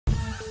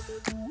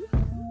What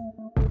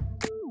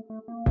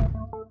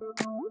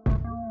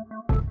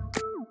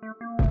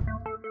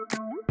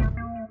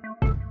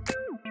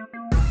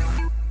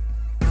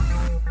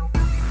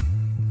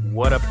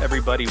up,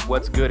 everybody?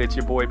 What's good? It's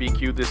your boy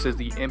BQ. This is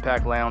the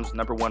Impact Lounge,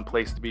 #1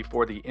 place to be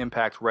for the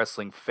Impact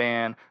Wrestling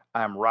fan.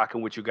 I'm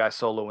rocking with you guys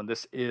solo, and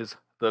this is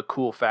the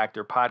Cool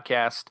Factor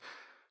podcast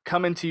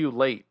coming to you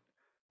late.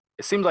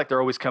 It seems like they're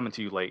always coming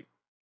to you late.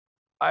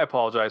 I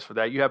apologize for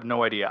that. You have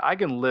no idea. I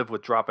can live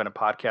with dropping a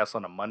podcast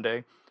on a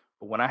Monday,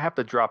 but when I have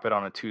to drop it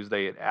on a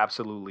Tuesday, it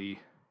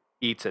absolutely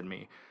eats at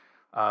me.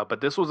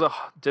 But this was a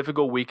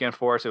difficult weekend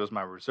for us. It was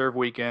my reserve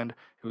weekend.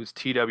 It was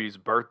TW's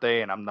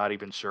birthday, and I'm not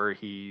even sure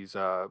he's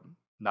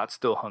not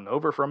still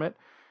hungover from it.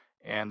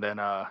 And then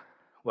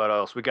what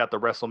else? We got the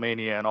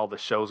WrestleMania and all the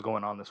shows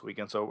going on this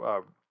weekend.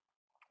 So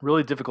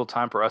really difficult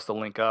time for us to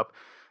link up.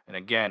 And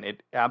again,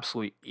 it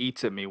absolutely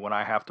eats at me when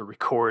I have to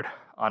record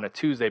on a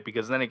Tuesday,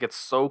 because then it gets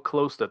so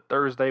close to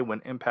Thursday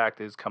when Impact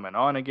is coming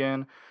on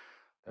again.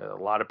 A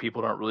lot of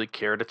people don't really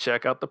care to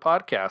check out the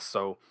podcast.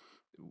 So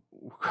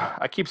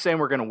I keep saying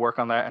we're going to work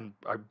on that, and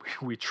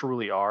we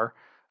truly are.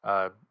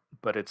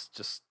 But it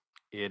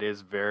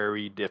is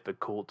very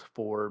difficult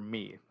for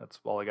me. That's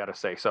all I got to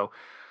say. So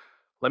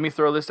let me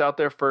throw this out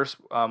there first.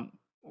 We're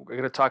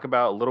going to talk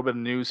about a little bit of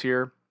news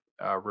here,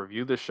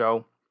 review the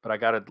show, but I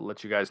got to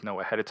let you guys know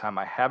ahead of time,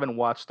 I haven't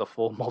watched the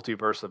full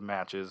multiverse of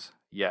matches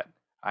yet.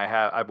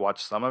 I've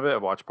watched some of it.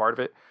 I've watched part of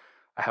it.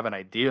 I have an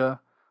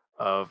idea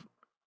of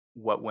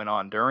what went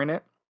on during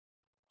it,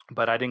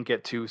 but I didn't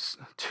get too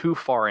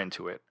far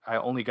into it. I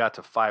only got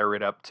to fire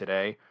it up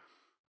today,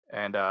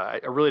 and I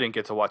really didn't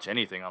get to watch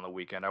anything on the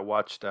weekend. I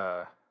watched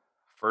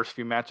first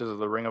few matches of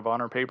the Ring of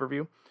Honor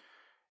pay-per-view,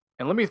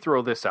 and let me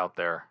throw this out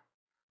there.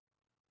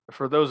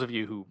 For those of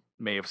you who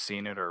may have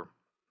seen it or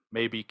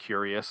may be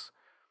curious,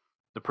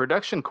 the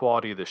production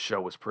quality of the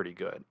show was pretty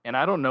good, and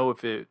I don't know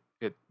if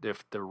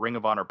if the Ring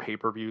of Honor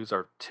pay-per-views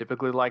are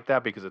typically like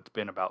that, because it's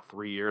been about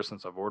 3 years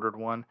since I've ordered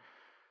one.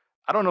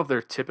 I don't know if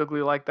they're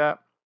typically like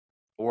that,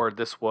 or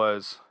this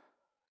was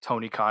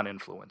Tony Khan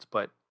influence,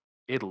 but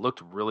it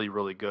looked really,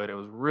 really good. It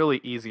was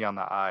really easy on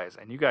the eyes.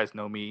 And you guys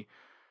know me,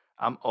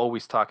 I'm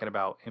always talking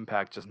about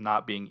Impact just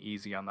not being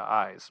easy on the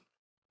eyes.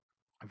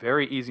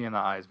 Very easy on the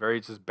eyes,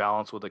 very just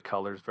balanced with the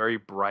colors, very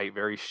bright,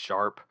 very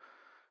sharp.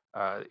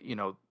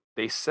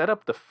 They set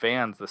up the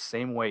fans the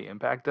same way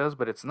Impact does,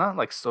 but it's not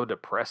like so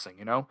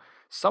depressing,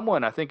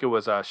 Someone, I think it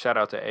was, shout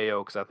out to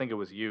AO, because I think it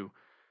was you,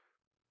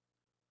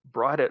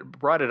 brought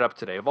it up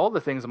today. Of all the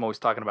things I'm always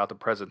talking about, the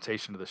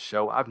presentation of the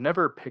show, I've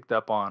never picked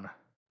up on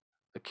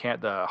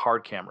the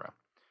hard camera,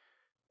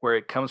 where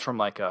it comes from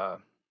like I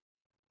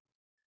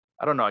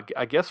don't know,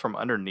 I guess from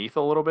underneath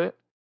a little bit,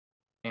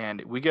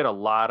 and we get a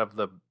lot of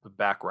the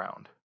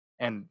background.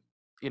 And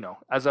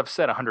as I've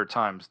said 100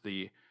 times,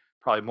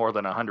 probably more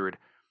than 100,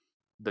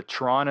 the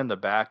Tron in the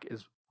back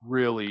is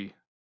really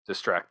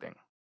distracting.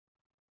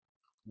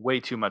 Way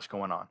too much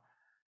going on.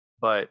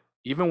 But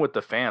even with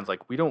the fans,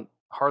 like, we don't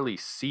hardly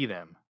see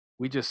them.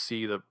 We just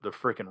see the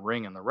freaking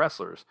ring and the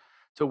wrestlers,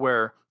 to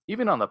where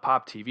even on the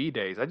Pop TV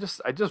days, I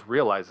just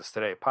realized this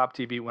today. Pop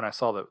TV, when I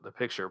saw the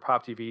picture,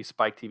 Pop TV,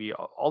 Spike TV,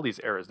 all these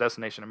eras,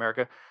 Destination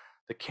America,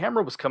 the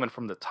camera was coming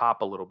from the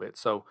top a little bit,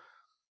 so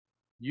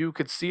you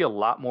could see a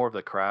lot more of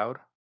the crowd,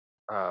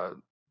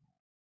 and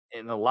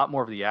a lot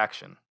more of the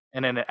action,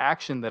 and the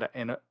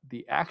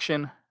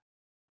action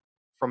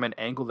from an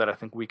angle that I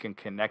think we can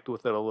connect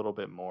with it a little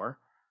bit more.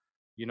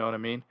 You know what I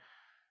mean?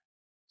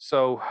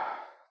 So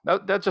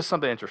that's just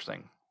something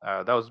interesting.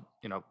 That was,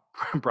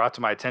 brought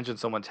to my attention.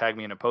 Someone tagged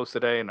me in a post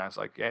today, and I was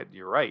like, yeah,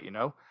 you're right,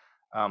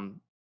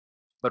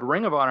 But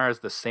Ring of Honor has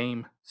the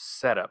same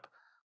setup,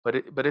 but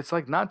it's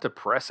like not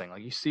depressing.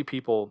 Like, you see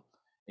people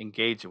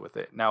engage with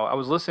it. Now, I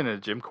was listening to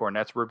Jim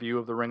Cornette's review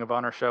of the Ring of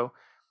Honor show,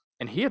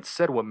 and he had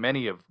said what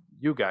many of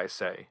you guys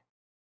say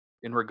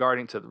in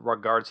regards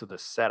to the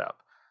setup.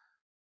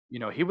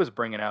 He was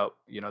bringing out,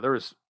 there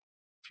was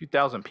a few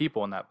thousand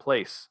people in that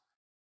place,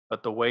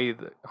 but the way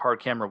the hard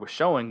camera was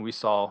showing, we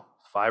saw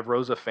 5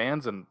 rows of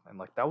fans, and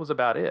like, that was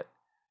about it.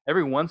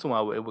 Every once in a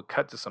while, it would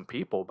cut to some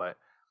people, but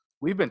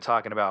we've been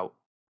talking about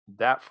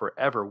that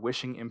forever,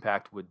 wishing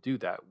Impact would do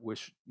that.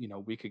 Wish,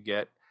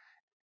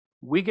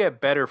 we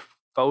get better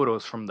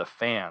photos from the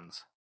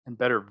fans and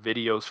better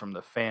videos from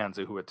the fans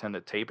who attend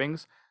the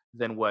tapings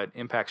than what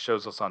Impact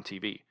shows us on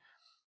TV.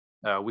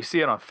 We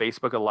see it on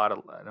Facebook a lot,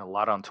 and a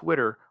lot on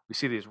Twitter. We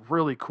see these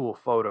really cool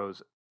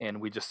photos, and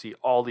we just see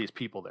all these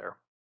people there.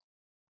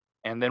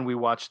 And then we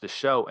watch the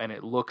show, and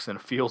it looks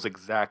and feels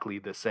exactly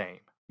the same.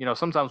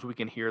 Sometimes we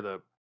can hear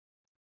the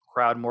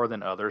crowd more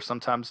than others.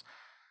 Sometimes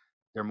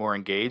they're more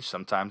engaged.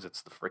 Sometimes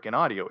it's the freaking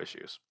audio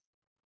issues.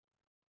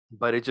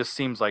 But it just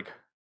seems like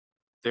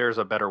there's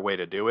a better way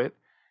to do it.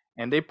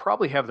 And they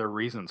probably have their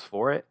reasons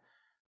for it.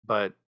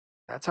 But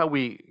that's how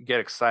we get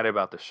excited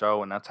about the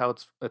show, and that's how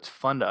it's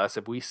fun to us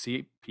if we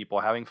see people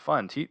having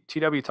fun.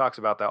 TW talks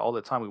about that all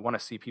the time. We want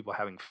to see people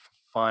having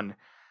fun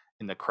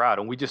in the crowd,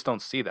 and we just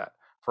don't see that.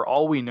 For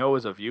all we know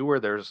as a viewer,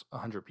 there's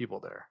 100 people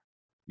there.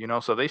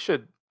 So they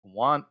should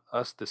want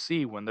us to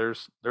see when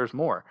there's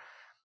more.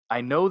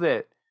 I know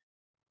that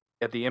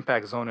at the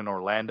Impact Zone in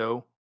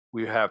Orlando,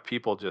 we have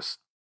people just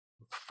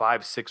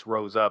 5, 6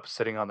 rows up,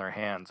 sitting on their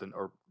hands, and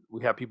or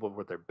we have people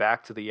with their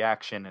back to the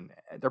action, and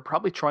they're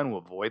probably trying to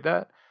avoid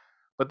that.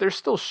 But they're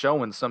still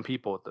showing some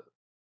people at the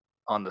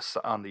on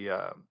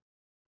the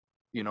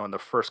in the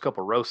first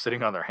couple rows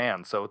sitting on their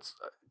hands. So it's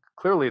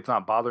clearly it's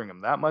not bothering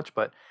them that much.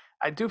 But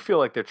I do feel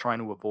like they're trying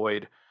to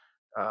avoid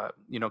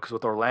because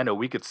with Orlando,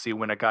 we could see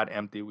when it got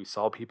empty, we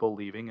saw people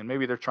leaving, and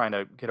maybe they're trying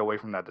to get away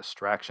from that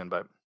distraction.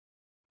 But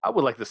I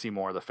would like to see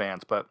more of the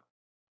fans. But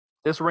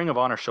this Ring of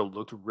Honor show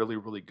looked really,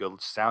 really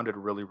good, sounded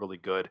really, really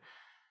good,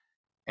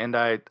 and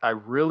I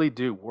really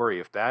do worry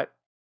if that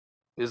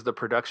is the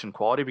production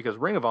quality because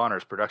Ring of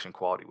Honor's production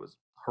quality was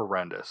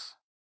horrendous.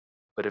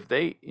 But if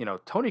they,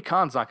 Tony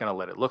Khan's not going to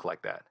let it look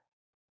like that,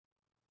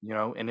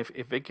 and if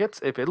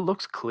it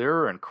looks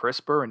clearer and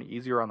crisper and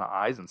easier on the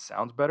eyes and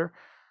sounds better,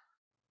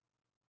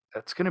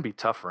 that's going to be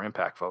tough for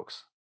Impact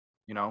folks.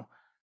 You know,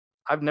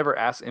 I've never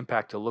asked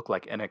Impact to look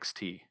like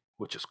NXT,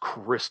 which is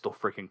crystal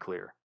freaking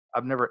clear.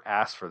 I've never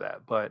asked for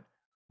that, but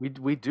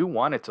we do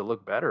want it to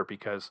look better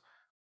because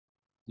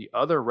the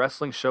other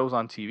wrestling shows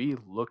on TV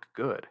look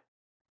good.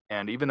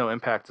 And even though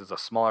Impact is a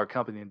smaller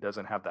company and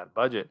doesn't have that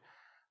budget,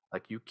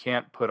 like you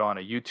can't put on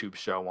a YouTube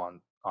show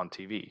on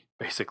TV,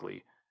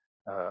 basically.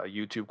 A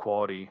YouTube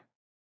quality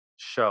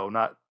show,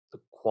 not the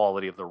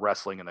quality of the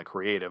wrestling and the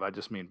creative. I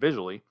just mean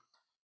visually.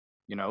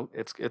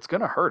 It's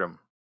gonna hurt them.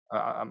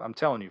 I'm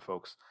telling you,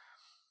 folks.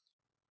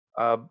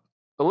 Uh,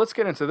 but let's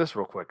get into this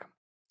real quick.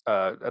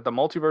 At the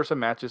Multiverse of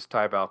Matches,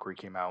 Ty Valkyrie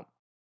came out,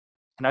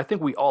 and I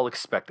think we all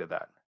expected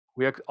that.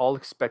 All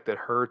expected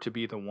her to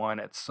be the one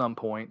at some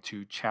point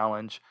to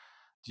challenge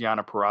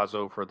Deonna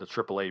Purrazzo for the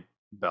AAA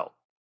belt.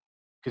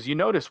 Because you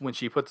notice when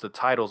she puts the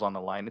titles on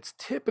the line, it's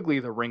typically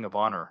the Ring of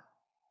Honor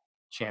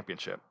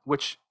championship,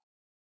 which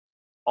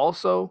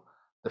also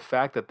the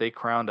fact that they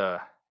crowned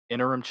a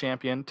interim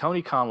champion.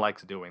 Tony Khan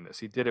likes doing this.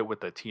 He did it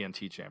with the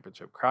TNT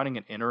championship, crowning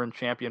an interim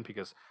champion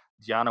because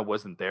Deonna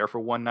wasn't there for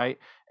one night,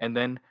 and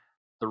then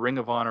the Ring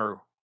of Honor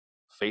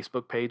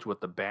Facebook page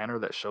with the banner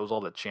that shows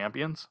all the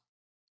champions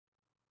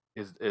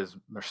is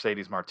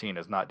Mercedes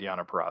Martinez, not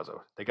Deonna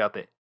Purrazzo. They got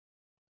the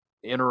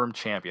interim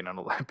champion, and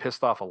it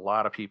pissed off a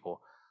lot of people.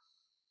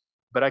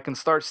 But I can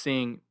start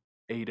seeing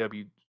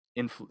AEW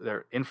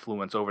their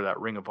influence over that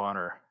Ring of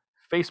Honor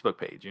Facebook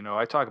page.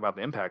 I talk about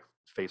the Impact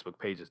Facebook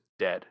page is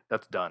dead.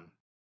 That's done.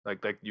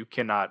 Like you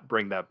cannot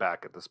bring that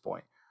back at this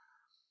point.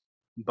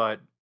 But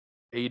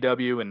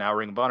AEW and now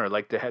Ring of Honor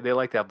they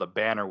like to have the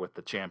banner with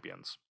the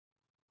champions.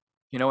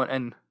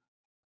 And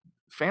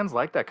fans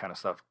like that kind of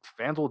stuff.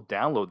 Fans will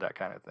download that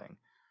kind of thing.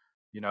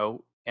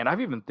 And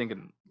I've even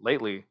thinking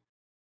lately,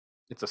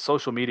 it's a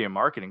social media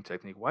marketing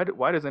technique.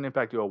 Why doesn't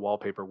Impact do a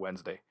wallpaper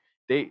Wednesday?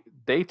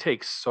 They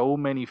take so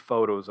many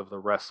photos of the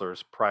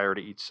wrestlers prior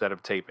to each set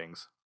of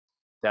tapings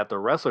that the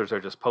wrestlers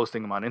are just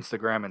posting them on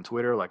Instagram and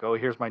Twitter, like, "Oh,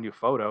 here's my new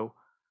photo."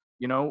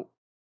 You know,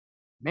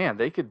 Man,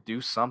 they could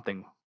do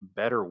something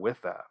better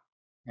with that.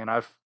 And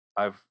I've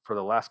for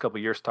the last couple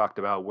of years talked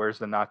about where's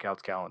the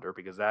knockouts calendar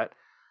because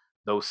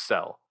those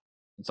sell.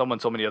 And someone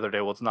told me the other day,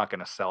 well, it's not going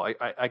to sell.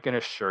 I can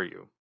assure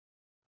you.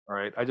 All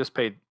right, I just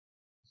paid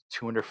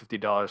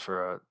 $250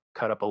 for a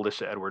cut up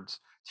Alicia Edwards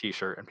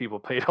T-shirt, and people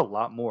paid a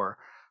lot more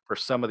for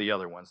some of the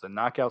other ones. The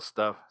knockout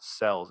stuff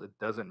sells. It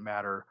doesn't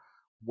matter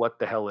what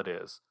the hell it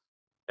is.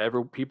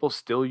 People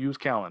still use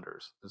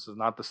calendars. This is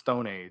not the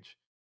Stone Age,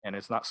 and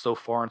it's not so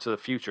far into the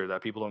future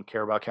that people don't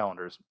care about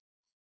calendars.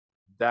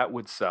 That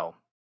would sell.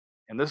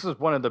 And this is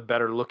one of the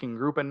better looking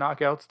group in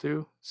knockouts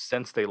too,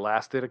 since they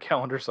last did a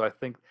calendar. So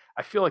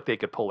I feel like they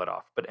could pull it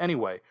off. But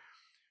anyway,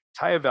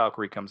 Taya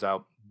Valkyrie comes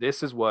out.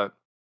 This is what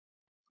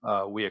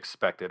we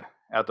expected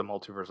at the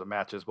Multiverse of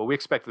Matches, but we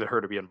expected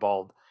her to be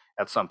involved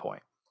at some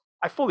point.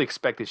 I fully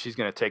expected she's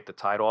going to take the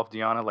title off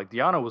Deonna. Like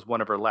Deonna was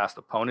one of her last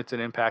opponents in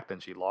Impact,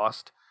 and she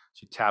lost.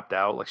 She tapped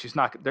out. Like she's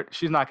not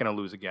going to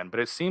lose again. But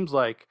it seems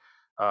like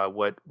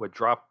what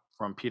dropped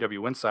from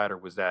PW Insider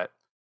was that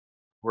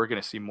we're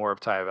going to see more of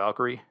Taya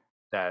Valkyrie.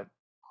 That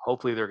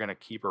hopefully they're going to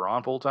keep her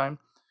on full time.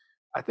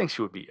 I think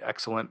she would be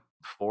excellent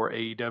for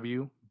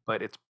AEW,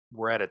 but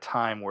we're at a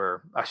time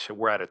where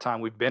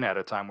we've been at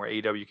a time where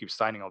AEW keeps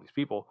signing all these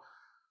people.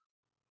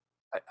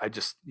 I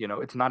just,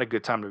 it's not a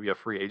good time to be a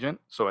free agent.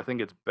 So I think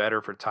it's better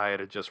for Taya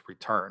to just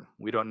return.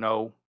 We don't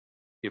know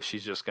if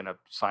she's just going to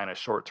sign a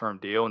short term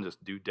deal and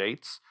just do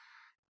dates.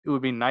 It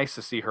would be nice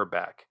to see her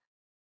back.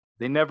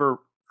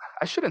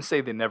 I shouldn't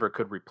say they never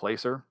could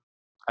replace her.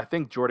 I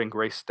think Jordan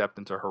Grace stepped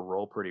into her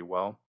role pretty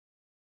well.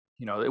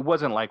 It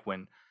wasn't like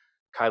when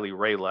Kylie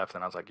Ray left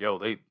and I was like, yo,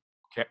 they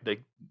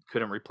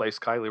couldn't replace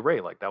Kylie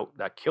Ray. Like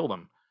that killed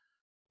them.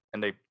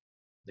 And they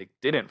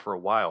didn't for a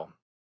while.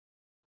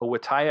 But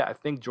with Taya, I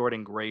think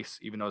Jordan Grace,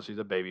 even though she's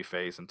a baby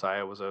face and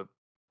Taya was a,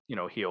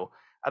 heel,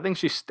 I think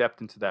she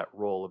stepped into that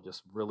role of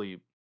just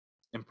really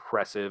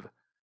impressive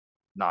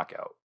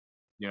knockout,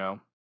 to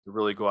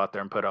really go out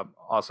there and put up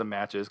awesome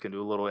matches, can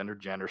do a little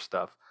intergender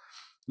stuff,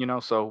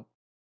 so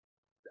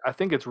I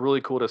think it's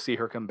really cool to see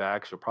her come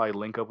back. She'll probably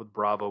link up with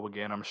Bravo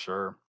again, I'm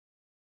sure.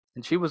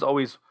 And she was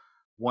always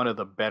one of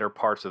the better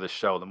parts of the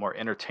show, the more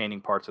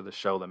entertaining parts of the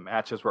show. The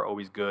matches were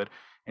always good,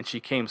 and she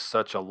came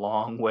such a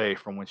long way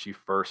from when she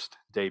first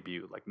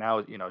debuted. Like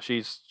now,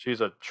 she's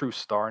a true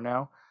star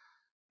now,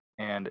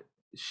 and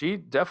she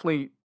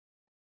definitely,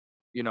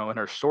 in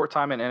her short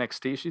time in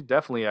NXT, she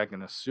definitely, I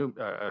can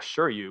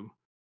assure you,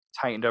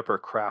 tightened up her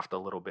craft a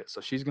little bit.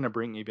 So she's going to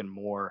bring even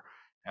more,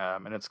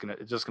 and it's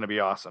just gonna be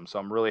awesome. So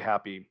I'm really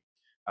happy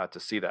to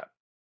see that.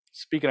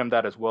 Speaking of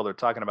that as well, they're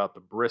talking about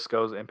the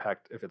Briscoes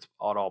Impact, if it's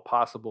at all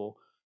possible,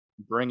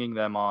 bringing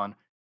them on.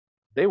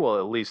 They will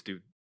at least do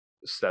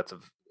sets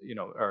of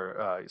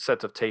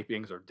sets of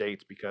tapings or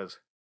dates because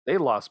they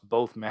lost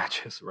both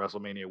matches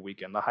WrestleMania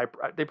weekend.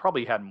 They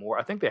probably had more.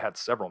 I think they had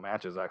several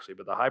matches actually,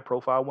 but the high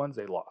profile ones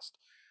they lost.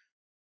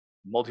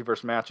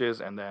 Multiverse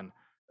matches, and then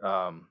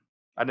I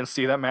didn't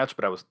see that match,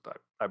 but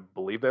I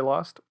believe they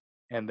lost.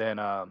 And then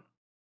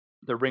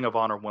the Ring of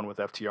Honor won with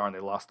FTR, and they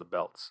lost the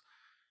belts.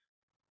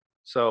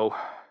 So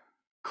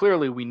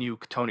clearly, we knew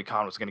Tony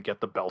Khan was going to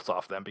get the belts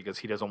off them because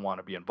he doesn't want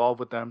to be involved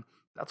with them.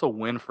 That's a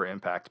win for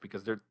Impact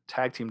because their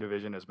tag team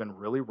division has been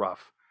really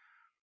rough.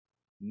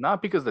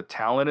 Not because the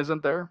talent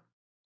isn't there,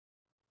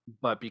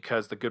 but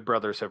because the Good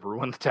Brothers have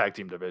ruined the tag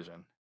team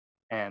division.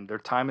 And their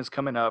time is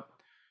coming up.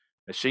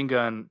 Machine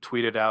Gun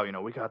tweeted out,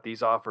 we got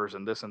these offers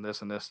and this and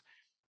this and this.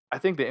 I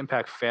think the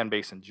Impact fan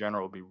base in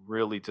general would be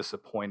really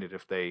disappointed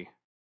if they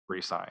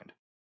re-signed.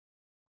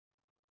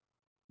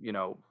 You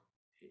know,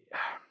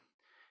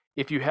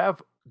 if you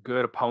have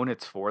good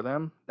opponents for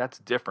them, that's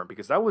different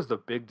because that was the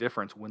big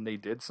difference when they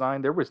did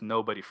sign. There was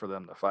nobody for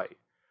them to fight.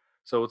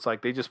 So it's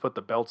like they just put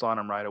the belts on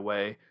them right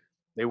away.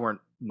 They weren't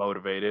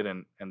motivated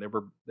and they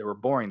were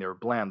boring, they were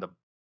bland. The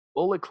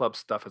Bullet Club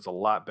stuff is a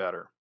lot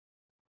better.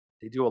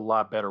 They do a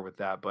lot better with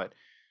that, but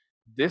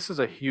this is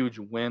a huge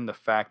win. The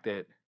fact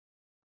that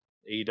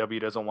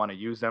AEW doesn't want to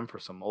use them for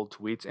some old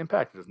tweets.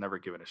 Impact has never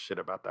given a shit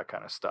about that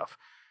kind of stuff,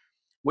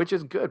 which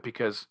is good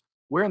because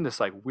we're in this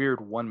like weird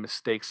one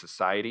mistake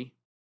society.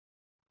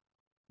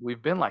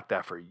 We've been like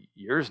that for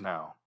years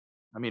now.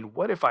 I mean,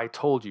 what if I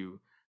told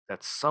you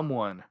that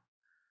someone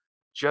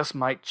just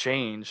might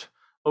change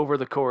over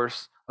the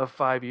course of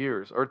 5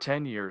 years or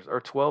 10 years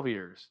or 12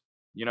 years,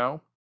 you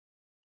know?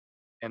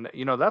 And,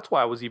 that's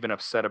why I was even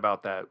upset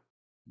about that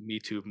Me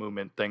Too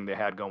movement thing they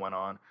had going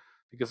on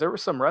because there were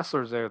some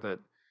wrestlers there that,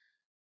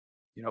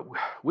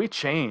 we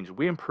change,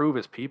 we improve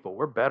as people,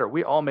 we're better.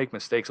 We all make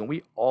mistakes and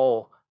we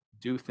all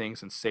do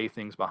things and say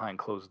things behind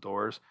closed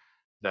doors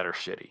that are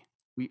shitty.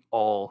 We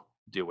all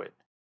do it.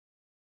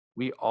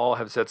 We all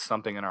have said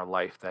something in our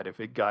life that if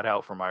it got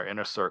out from our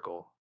inner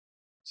circle,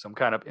 some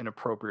kind of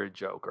inappropriate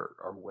joke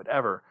or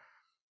whatever,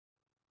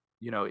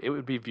 it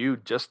would be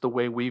viewed just the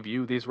way we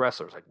view these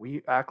wrestlers. Like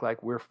we act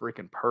like we're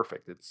freaking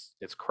perfect.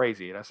 It's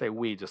crazy. And I say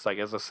we just like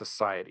as a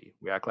society,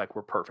 we act like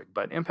we're perfect.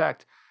 But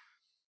Impact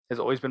has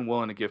always been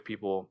willing to give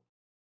people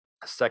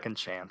a second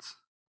chance,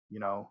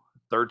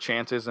 third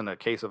chances in the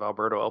case of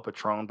Alberto El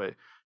Patron. But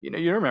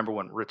you remember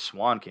when Rich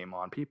Swann came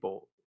on,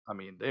 people, I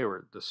mean, they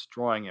were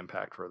destroying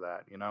Impact for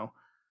that.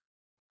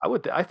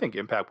 I think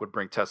Impact would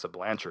bring Tessa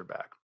Blanchard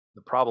back.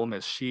 The problem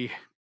is she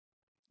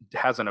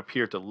hasn't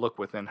appeared to look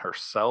within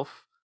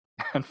herself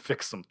and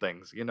fix some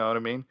things. You know what I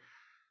mean?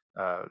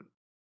 Uh,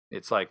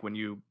 it's like when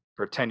you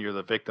pretend you're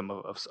the victim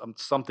of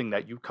something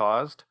that you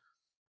caused.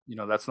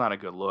 That's not a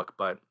good look.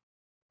 But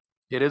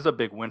it is a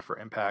big win for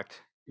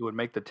Impact. It would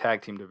make the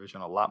tag team division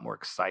a lot more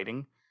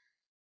exciting.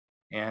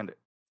 And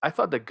I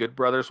thought the Good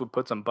Brothers would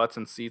put some butts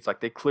in seats.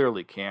 Like they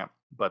clearly can't,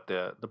 but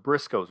the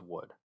Briscoes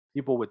would.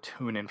 People would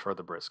tune in for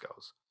the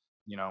Briscoes.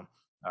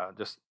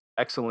 Just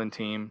excellent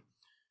team,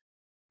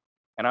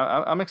 and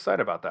I'm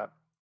excited about that.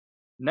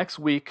 Next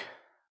week,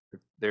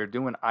 they're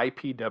doing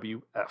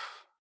IPWF.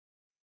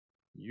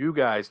 You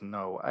guys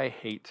know I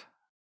hate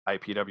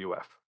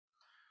IPWF.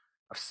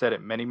 I've said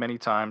it many, many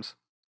times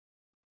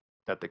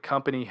that the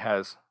company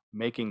has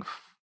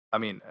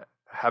having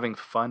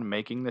fun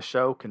making the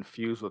show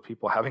confused with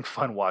people having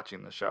fun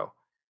watching the show.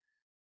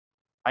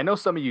 I know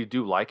some of you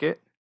do like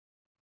it,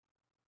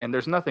 and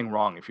there's nothing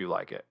wrong if you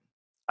like it.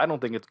 I don't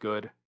think it's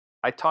good.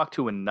 I talk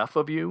to enough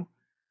of you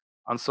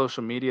on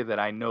social media that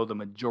I know the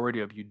majority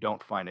of you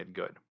don't find it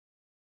good.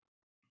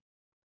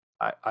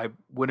 I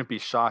wouldn't be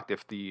shocked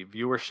if the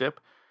viewership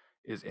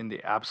is in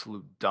the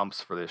absolute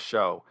dumps for this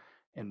show.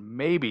 And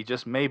maybe,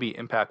 just maybe,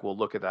 Impact will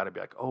look at that and be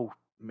like, oh,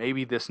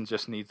 maybe this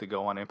just needs to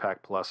go on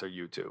Impact Plus or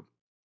YouTube.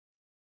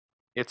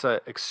 It's an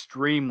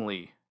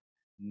extremely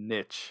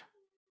niche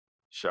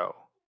show.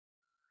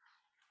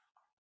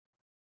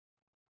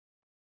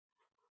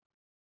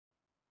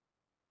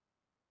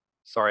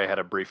 Sorry, I had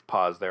a brief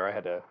pause there. I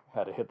had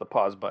to hit the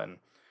pause button.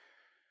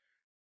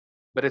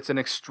 But it's an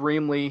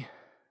extremely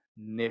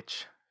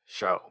niche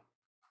show.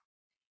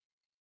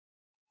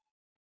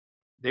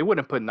 They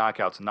wouldn't put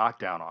Knockouts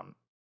Knockdown on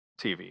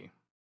TV.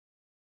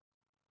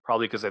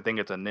 Probably because I think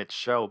it's a niche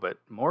show, but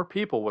more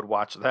people would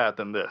watch that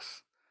than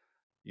this,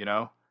 you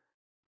know?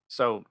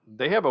 So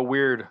they have a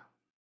weird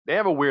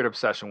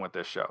obsession with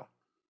this show.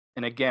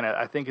 And again,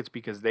 I think it's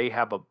because they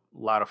have a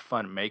lot of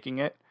fun making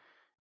it,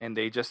 and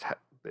they just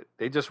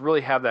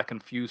really have that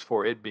confused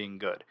for it being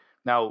good.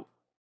 Now,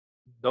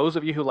 those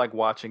of you who like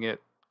watching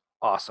it,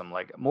 awesome.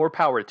 Like more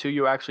power to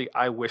you. Actually,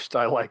 I wished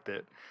I liked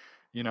it,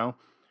 you know.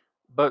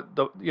 But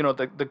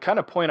the kind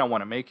of point I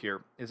want to make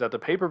here is that the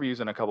pay-per-views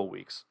in a couple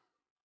weeks,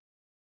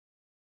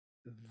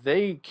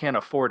 they can't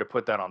afford to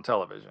put that on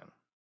television.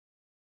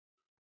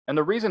 And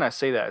the reason I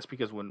say that is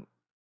because when,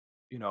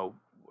 you know,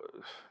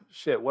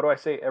 shit, what do I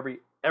say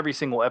every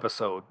single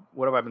episode?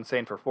 What have I been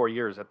saying for 4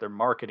 years? That their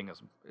marketing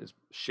is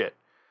shit.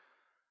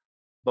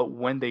 But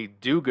when they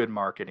do good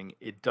marketing,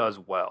 it does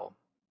well.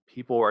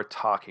 People are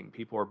talking,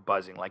 people are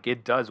buzzing, like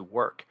it does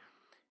work.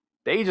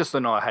 They just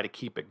don't know how to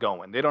keep it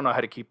going. They don't know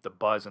how to keep the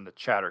buzz and the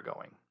chatter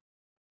going.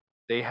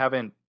 They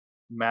haven't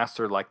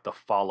mastered like the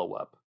follow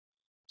up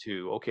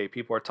to, okay,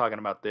 people are talking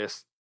about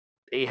this.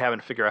 They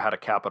haven't figured out how to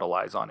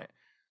capitalize on it.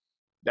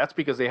 That's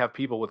because they have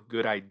people with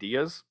good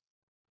ideas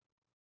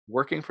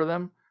working for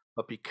them,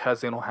 but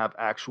because they don't have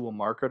actual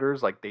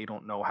marketers, like they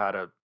don't know how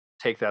to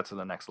take that to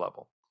the next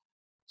level.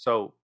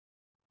 So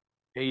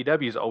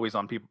AEW is always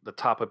on the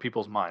top of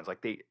people's minds.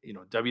 Like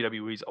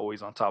WWE is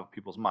always on top of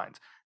people's minds.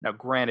 Now,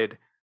 granted,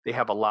 they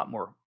have a lot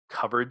more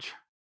coverage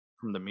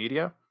from the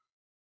media,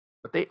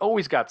 but they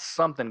always got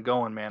something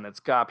going, man. That's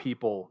got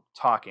people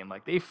talking.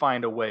 Like they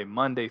find a way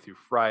Monday through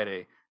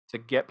Friday to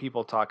get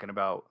people talking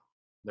about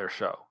their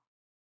show.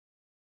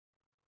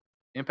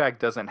 Impact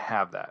doesn't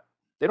have that.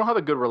 They don't have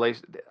a good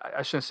relation.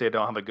 I shouldn't say they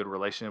don't have a good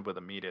relationship with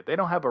the media. They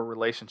don't have a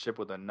relationship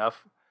with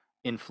enough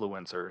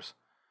influencers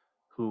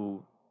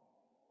who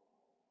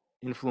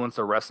influence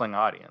the wrestling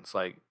audience.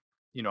 Like,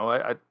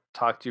 I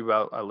talked to you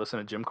about. I listen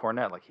to Jim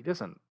Cornette. Like, he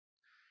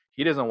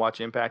doesn't watch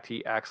Impact.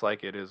 He acts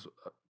like it is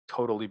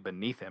totally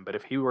beneath him. But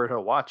if he were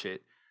to watch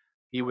it,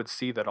 he would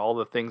see that all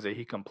the things that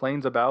he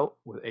complains about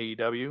with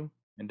AEW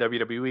and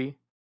WWE,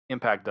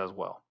 Impact does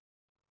well.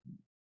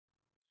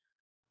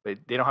 They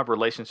don't have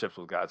relationships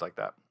with guys like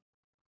that.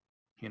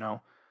 You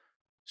know,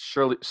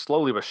 surely,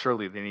 slowly but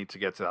surely, they need to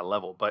get to that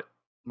level. But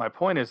my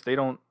point is,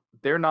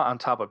 they're not on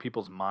top of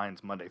people's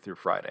minds Monday through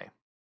Friday.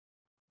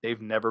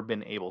 They've never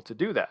been able to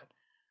do that.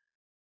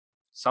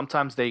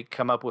 Sometimes they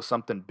come up with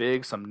something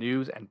big, some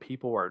news, and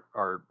people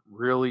are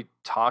really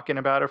talking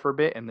about it for a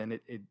bit, and then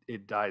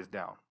it dies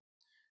down.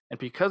 And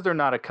because they're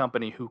not a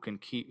company who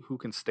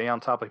can stay on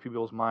top of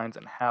people's minds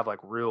and have like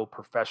real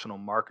professional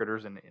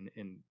marketers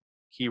in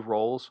key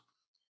roles,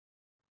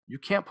 you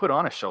can't put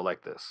on a show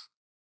like this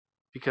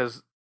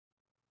because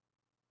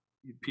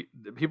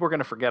people are going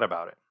to forget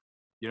about it,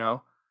 you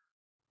know.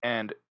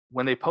 And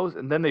when they post,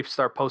 and then they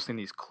start posting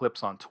these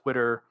clips on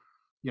Twitter.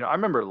 I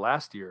remember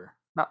last year,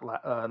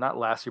 not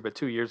last year, but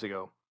 2 years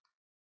ago,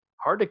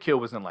 Hard to Kill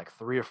was in like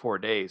 3 or 4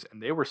 days,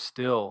 and they were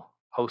still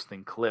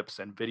posting clips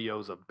and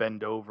videos of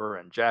Bend Over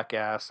and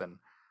Jackass and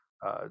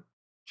uh,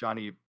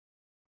 Johnny,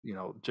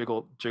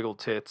 Jiggle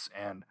Tits,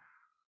 and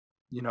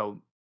you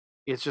know,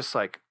 it's just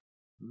like,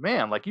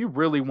 man, like you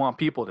really want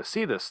people to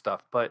see this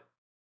stuff, but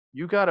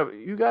you got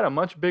a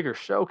much bigger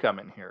show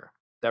coming here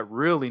that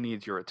really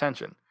needs your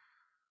attention.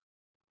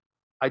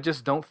 I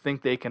just don't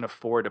think they can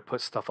afford to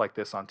put stuff like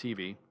this on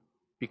TV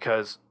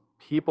because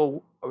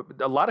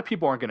a lot of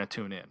people aren't going to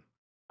tune in.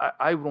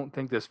 I don't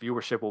think this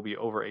viewership will be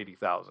over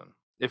 80,000.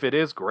 If it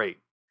is, great.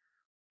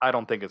 I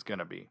don't think it's going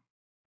to be.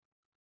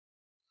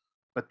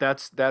 But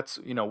that's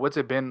what's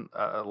it been?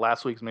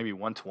 Last week's maybe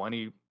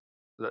 120.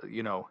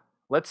 You know,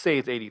 let's say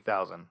it's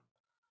 80,000.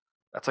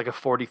 That's like a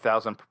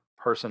 40,000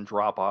 person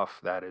drop off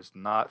that is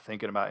not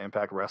thinking about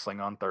Impact Wrestling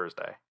on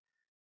Thursday,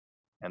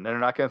 and they're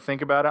not going to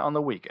think about it on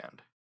the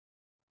weekend.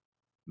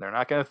 They're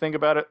not going to think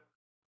about it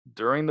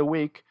during the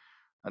week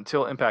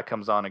until Impact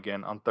comes on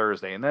again on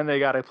Thursday, and then they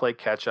got to play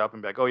catch up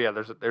and be like, oh yeah,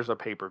 there's a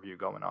pay-per-view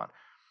going on.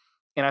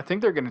 And I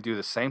think they're going to do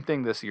the same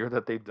thing this year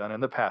that they've done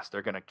in the past.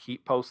 They're going to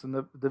keep posting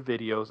the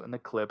videos and the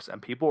clips,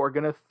 and people are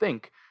going to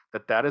think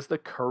that that is the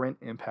current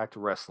Impact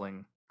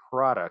Wrestling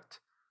product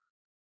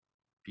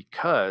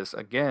because,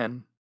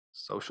 again,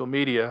 social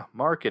media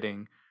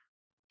marketing,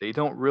 they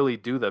don't really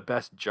do the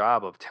best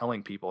job of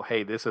telling people,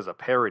 hey, this is a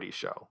parody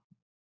show.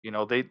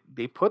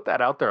 They put that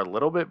out there a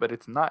little bit, but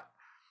it's not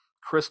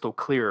crystal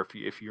clear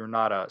if you're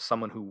not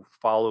someone who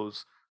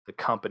follows the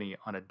company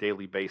on a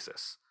daily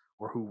basis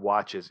or who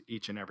watches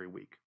each and every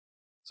week.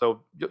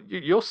 So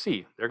you'll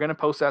see they're going to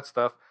post that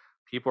stuff.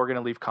 People are going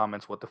to leave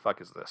comments. What the fuck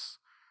is this?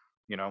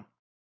 You know.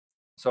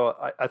 So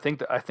I think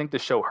the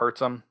show hurts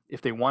them.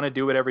 If they want to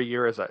do it every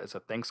year as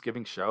a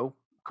Thanksgiving show,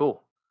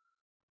 cool.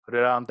 Put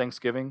it out on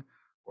Thanksgiving,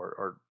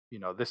 or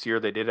this year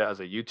they did it as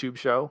a YouTube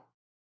show.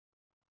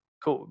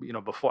 Cool.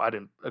 Before I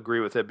didn't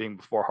agree with it being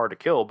before Hard to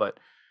Kill, but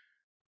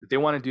if they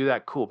want to do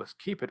that, cool. But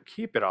keep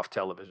it off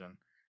television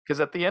because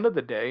at the end of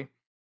the day,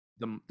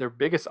 their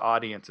biggest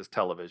audience is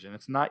television.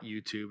 It's not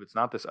YouTube. It's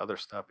not this other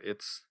stuff.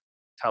 It's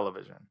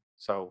television.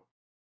 So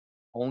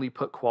only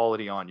put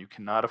quality on. You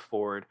cannot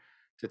afford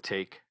to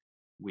take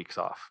weeks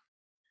off.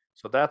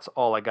 So that's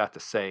all I got to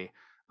say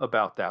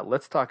about that.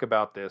 Let's talk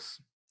about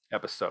this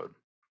episode.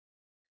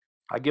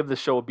 I give the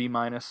show a B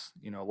minus.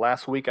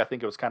 Last week I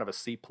think it was kind of a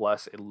C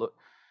plus. It looked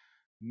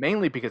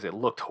mainly because it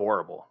looked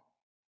horrible.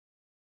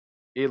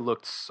 It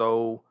looked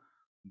so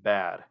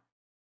bad.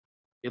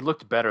 It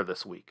looked better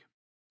this week.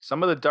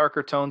 Some of the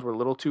darker tones were a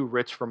little too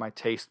rich for my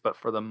taste, but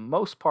for the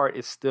most part,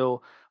 it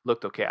still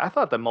looked okay. I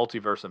thought the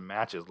multiverse of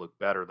matches looked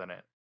better than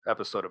an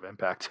episode of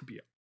Impact, to be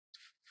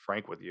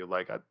frank with you.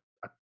 I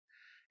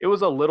it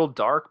was a little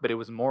dark, but it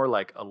was more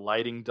like a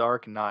lighting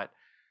dark, not,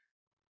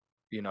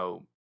 you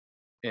know,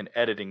 in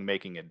editing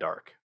making it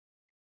dark.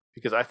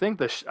 Because I think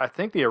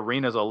the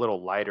arena is a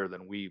little lighter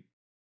than we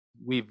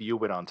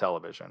view it on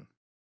television.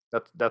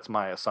 That's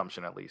my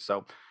assumption at least.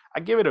 So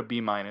I give it a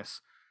B minus.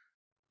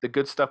 The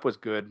good stuff was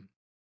good.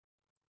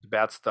 The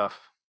bad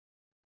stuff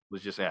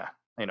was just it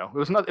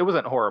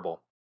wasn't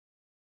horrible.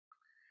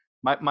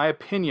 My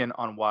opinion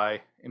on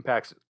why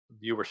Impact's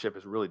viewership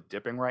is really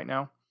dipping right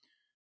now.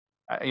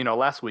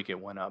 Last week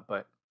it went up,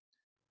 but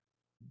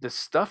the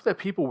stuff that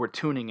people were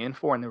tuning in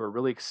for and they were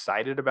really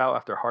excited about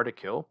after Hard to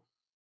Kill,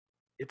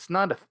 it's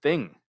not a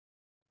thing.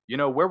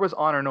 Where was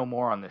Honor No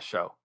More on this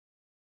show?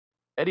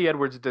 Eddie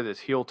Edwards did this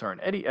heel turn.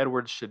 Eddie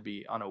Edwards should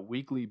be on a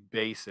weekly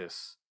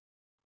basis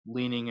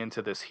leaning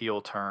into this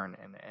heel turn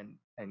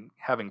and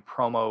having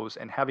promos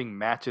and having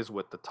matches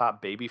with the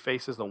top baby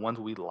faces, the ones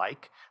we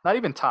like. Not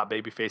even top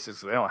baby faces,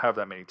 because they don't have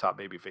that many top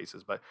baby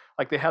faces, but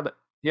like he had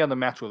the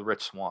match with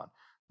Rich Swann.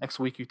 Next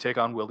week you take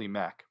on Willie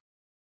Mack.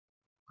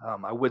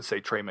 I would say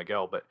Trey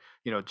Miguel, but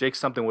Jake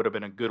something would have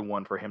been a good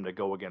one for him to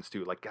go against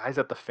too. Like guys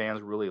that the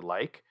fans really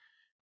like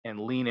and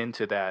lean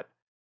into that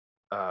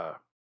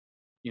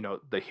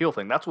the heel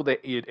thing. That's what the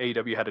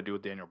AEW had to do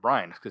with Daniel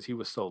Bryan because he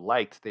was so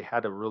liked. They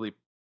had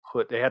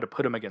to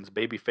put him against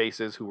baby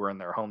faces who were in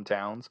their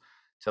hometowns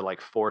to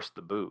like force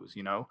the boos,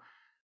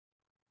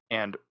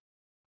 And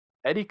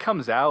Eddie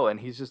comes out and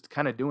he's just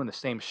kind of doing the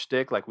same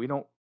shtick. Like we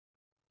don't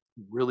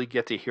really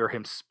get to hear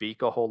him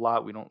speak a whole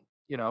lot. We don't,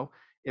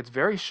 it's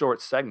very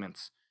short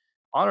segments.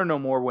 Honor No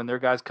More, when their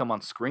guys come on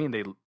screen,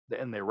 they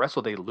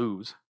wrestle, they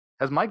lose.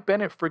 Has Mike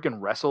Bennett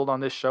freaking wrestled on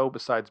this show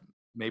besides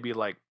maybe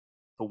like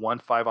the 1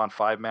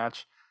 5-on-5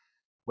 match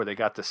where they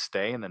got to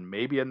stay and then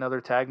maybe another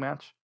tag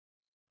match?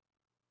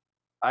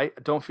 I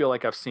don't feel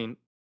like I've seen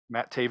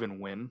Matt Taven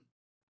win.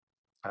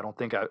 I don't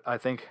think I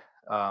think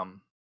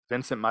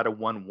Vincent might have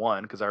won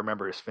one because I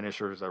remember his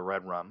finisher is a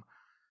Red Rum,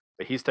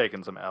 but he's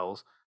taken some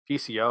L's.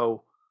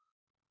 PCO,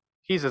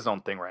 he's his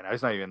own thing right now.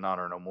 He's not even an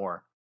Honor No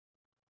More.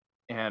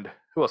 And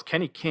who else?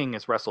 Kenny King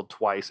has wrestled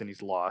twice and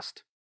he's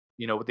lost,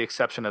 with the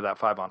exception of that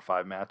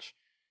 5-on-5 match.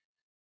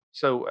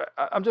 So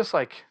I'm just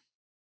like,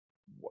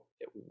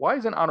 why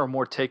isn't Honor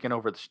More taking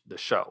over the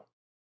show?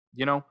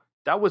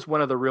 That was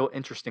one of the real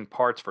interesting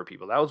parts for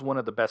people. That was one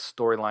of the best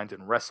storylines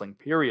in wrestling,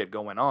 period,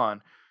 going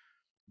on.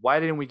 Why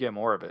didn't we get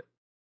more of it?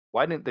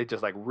 Why didn't they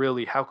just like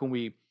really, how can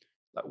we,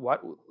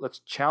 let's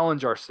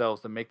challenge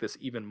ourselves to make this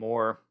even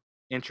more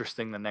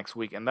interesting the next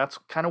week? And that's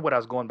kind of what I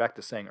was going back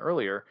to saying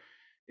earlier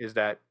is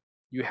that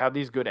you have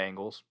these good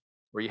angles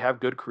or you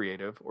have good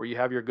creative or you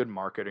have your good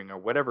marketing or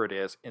whatever it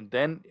is. And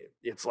then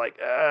it's like,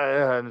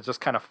 and it just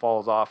kind of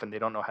falls off and they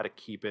don't know how to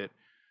keep it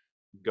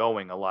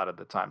going a lot of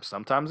the time.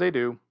 Sometimes they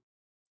do.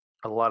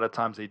 A lot of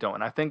times they don't.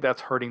 And I think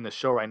that's hurting the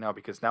show right now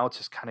because now it's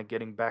just kind of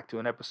getting back to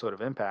an episode of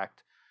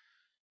Impact.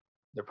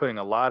 They're putting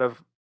a lot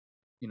of,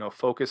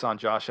 focus on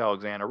Josh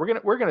Alexander.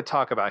 We're gonna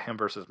talk about him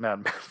versus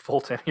Matt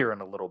Fulton here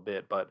in a little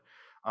bit, but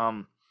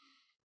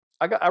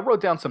I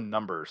wrote down some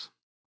numbers.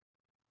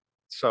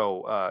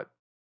 So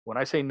when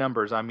I say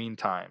numbers, I mean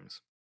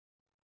times.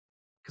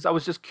 Because I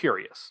was just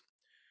curious.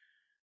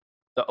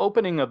 The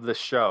opening of the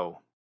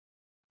show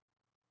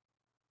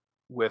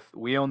with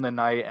We Own the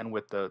Night and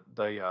with the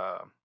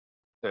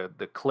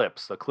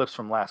clips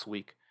from last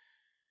week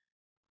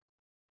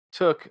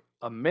took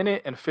 1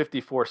 minute and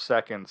 54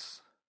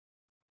 seconds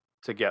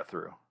to get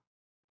through.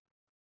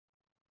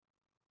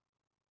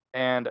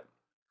 And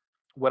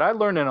what I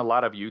learned in a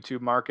lot of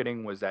YouTube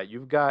marketing was that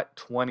you've got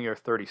 20 or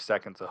 30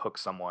 seconds to hook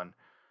someone.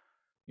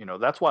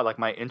 That's why like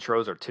my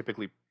intros are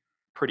typically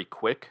pretty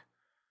quick.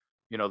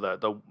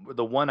 The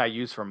one I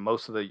use for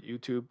most of the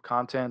YouTube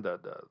content,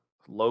 the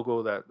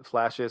logo that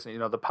flashes,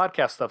 the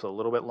podcast stuff's a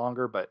little bit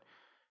longer, but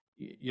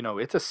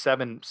it's a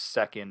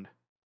 7-second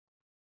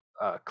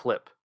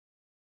clip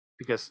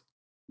because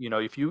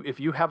if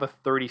you have a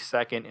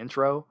 30-second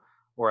intro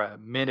or a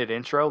minute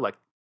intro, like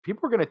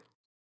people are gonna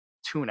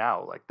tune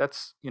out. Like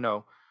that's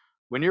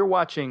when you're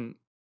watching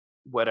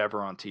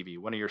whatever on TV,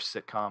 one of your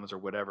sitcoms or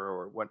whatever,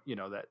 or what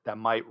that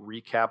might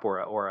recap or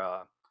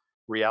a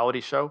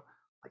reality show,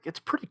 like it's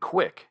pretty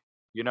quick.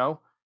 1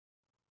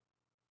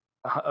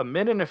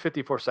 minute and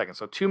 54 seconds,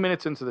 so 2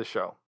 minutes into the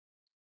show.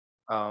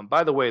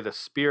 By the way, the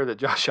spear that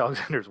Josh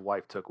Alexander's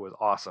wife took was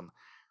awesome.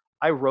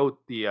 I wrote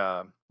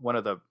the one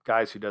of the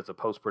guys who does the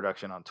post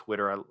production on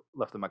Twitter. I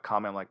left them a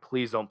comment like,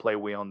 "Please don't play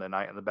We Own the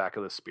Night in the back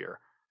of the spear,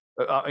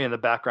 in the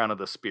background of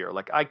the spear."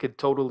 Like I could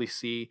totally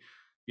see,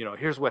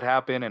 here's what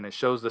happened, and it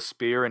shows the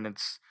spear, and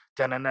it's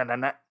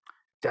da-na-na-na-na,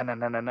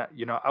 da-na-na-na-na.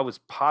 I was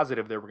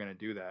positive they were going to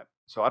do that.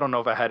 So I don't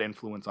know if I had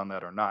influence on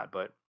that or not,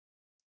 but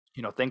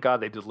Thank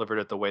God they delivered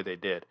it the way they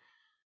did.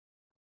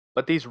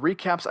 But these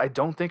recaps I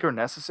don't think are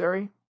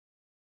necessary.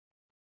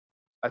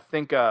 I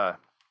think I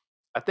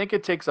think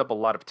it takes up a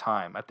lot of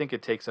time. I think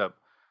it takes up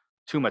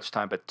too much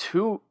time, but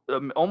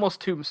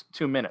almost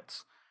 2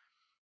 minutes.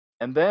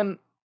 And then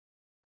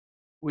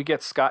we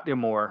get Scott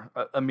D'Amore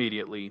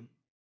immediately.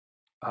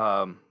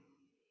 Um,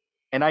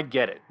 and I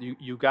get it.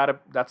 You gotta.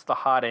 That's the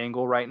hot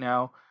angle right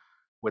now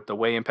with the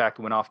way Impact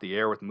went off the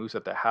air with Moose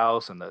at the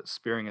house and the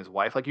spearing his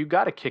wife. Like you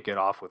got to kick it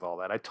off with all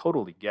that. I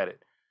totally get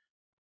it.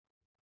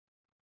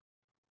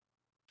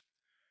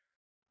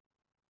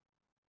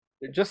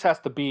 There just has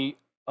to be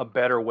a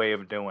better way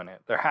of doing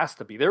it. There has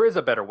to be. There is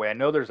a better way. I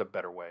know there's a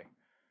better way,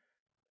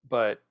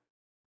 but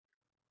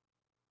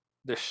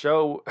the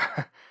show,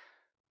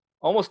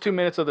 almost 2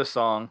 minutes of the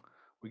song.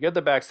 We get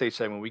the backstage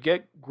segment. We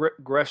get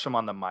Gresham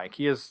on the mic.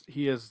 He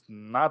is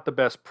not the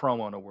best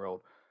promo in the world.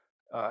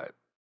 Uh,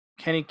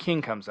 Kenny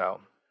King comes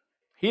out.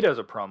 He does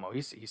a promo.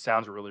 He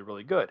sounds really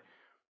really good.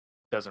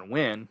 Doesn't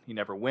win. He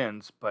never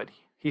wins, but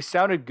he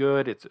sounded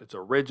good. It's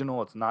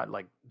original. It's not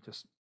like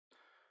just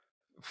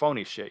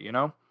phony shit.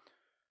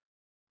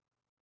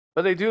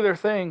 But they do their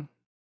thing,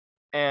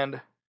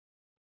 and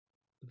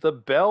the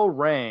bell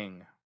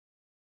rang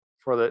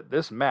for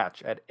this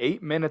match at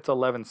 8 minutes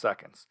 11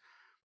 seconds.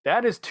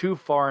 That is too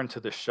far into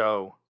the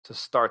show to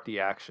start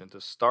the action,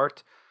 to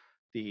start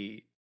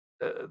the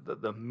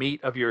the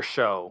meat of your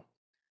show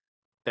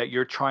that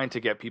you're trying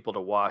to get people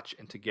to watch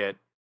and to get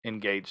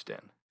engaged in.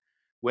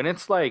 When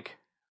it's like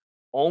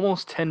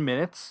almost 10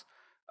 minutes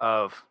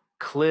of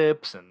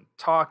clips and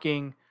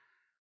talking,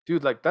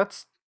 dude, like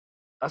that's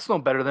no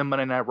better than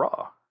Monday Night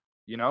Raw,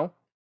 you know?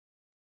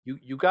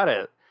 You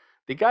gotta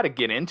they gotta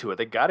get into it.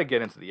 They gotta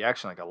get into the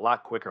action like a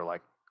lot quicker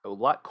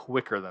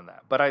than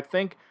that. But I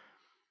think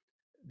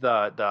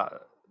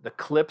the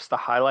clips, the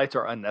highlights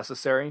are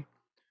unnecessary.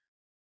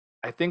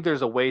 I think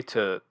there's a way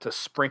to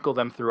sprinkle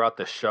them throughout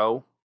the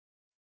show.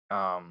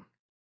 Um,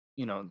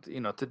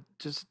 to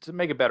just to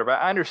make it better.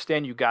 But I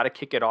understand you got to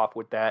kick it off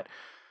with that.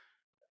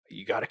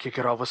 You got to kick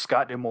it off with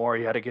Scott D'Amore.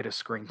 You got to get his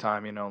screen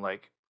time.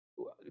 Like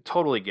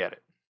totally get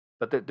it.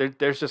 But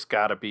there's just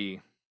got to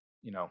be,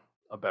 you know,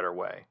 a better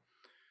way.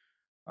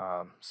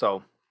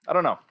 So I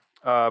don't know.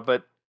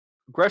 But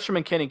Gresham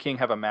and Kenny King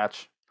have a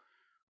match.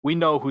 We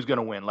know who's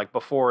gonna win. Like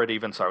before it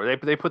even started,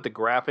 they put the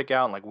graphic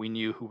out, and like we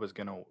knew who was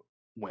gonna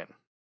win.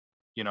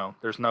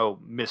 There's no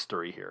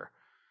mystery here.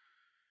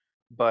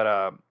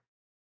 But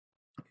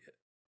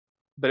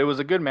it was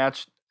a good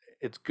match.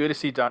 It's good to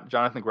see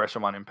Jonathan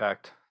Gresham on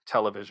Impact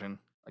Television.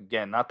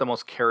 Again, not the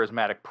most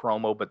charismatic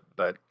promo,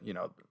 but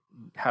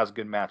has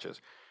good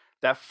matches.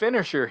 That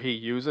finisher he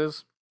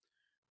uses,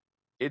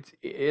 it's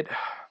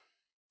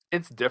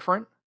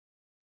different,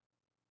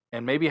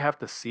 and maybe I have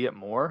to see it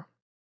more.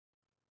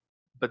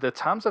 But the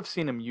times I've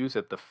seen him use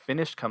it, the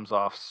finish comes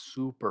off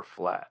super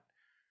flat.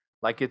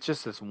 Like it's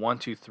just this 1,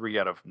 2, 3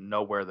 out of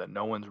nowhere that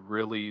no one's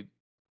really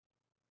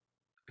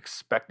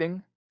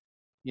expecting.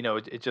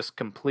 It just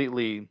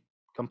completely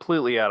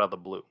out of the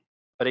blue.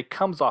 But it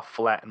comes off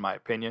flat in my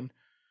opinion.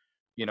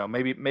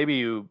 Maybe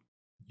you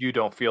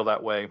don't feel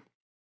that way.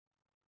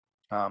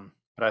 But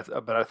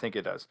I think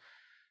it does.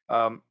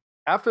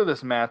 After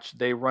this match,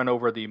 they run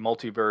over the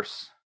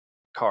multiverse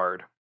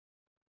card,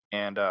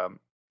 and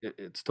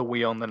it's the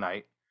We Own the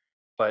Night.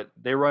 But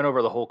they run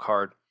over the whole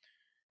card.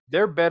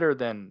 They're better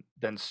than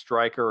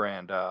Stryker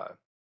and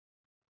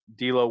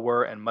D'Lo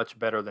were, and much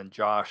better than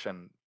Josh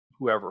and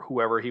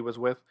whoever he was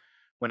with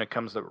when it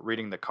comes to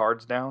reading the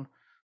cards down.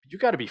 But you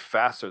got to be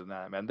faster than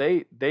that, man.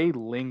 They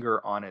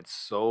linger on it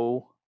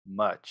so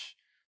much.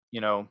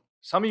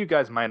 Some of you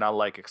guys might not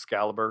like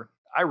Excalibur.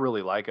 I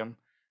really like him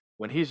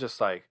when he's just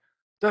like,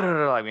 da da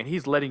da. I mean,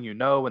 he's letting you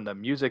know, and the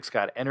music's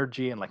got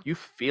energy, and like you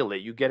feel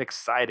it, you get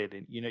excited,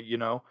 and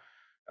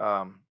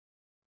Um,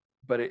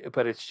 but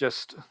it's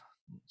just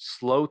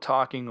slow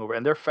talking over,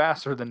 and they're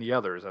faster than the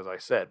others, as I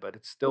said, but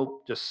it's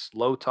still just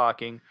slow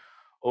talking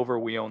over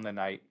We Own the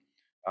Night.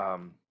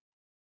 Um,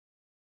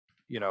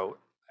 you know,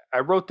 I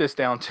wrote this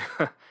down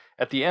to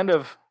at the end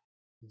of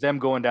them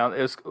going down.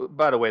 Is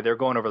by the way, they're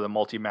going over the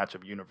multi-match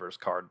of universe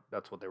card.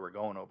 That's what they were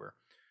going over.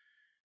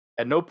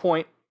 At no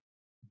point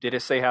did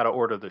it say how to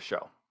order the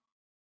show.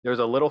 There's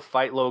a little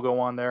fight logo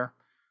on there,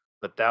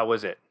 but that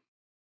was it.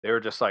 They were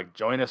just like,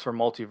 join us for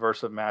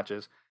multiverse of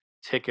matches,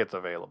 tickets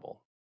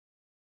available.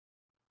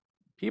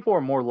 People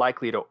are more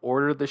likely to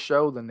order the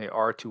show than they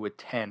are to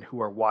attend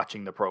who are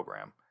watching the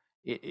program.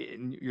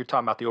 You're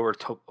talking about the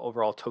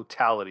overall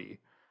totality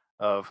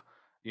of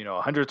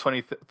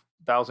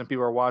 120,000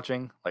 people are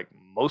watching. Like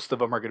most of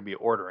them are going to be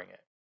ordering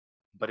it,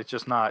 but it's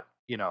just not.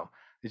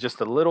 It's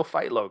just a little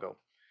fight logo.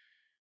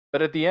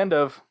 But at the end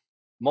of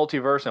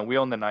Multiverse and We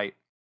Own the Night,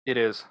 it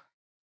is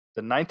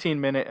the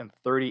 19-minute and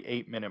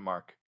 38-minute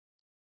mark.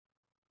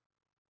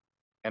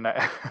 And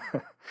I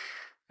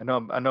I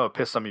know it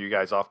pissed some of you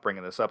guys off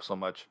bringing this up so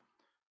much.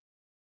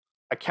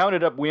 I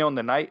counted up We Own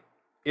the Night.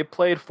 It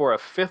played for a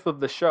fifth of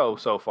the show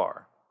so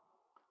far.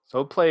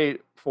 So it played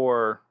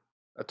for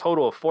a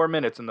total of 4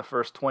 minutes in the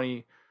first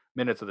 20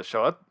 minutes of the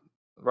show.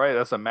 right?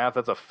 That's a math.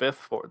 That's a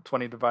fifth.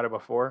 20 divided by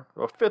 4.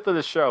 A fifth of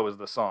the show is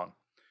the song.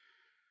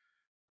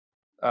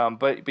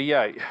 But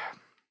yeah,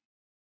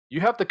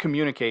 you have to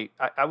communicate.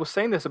 I was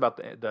saying this about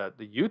the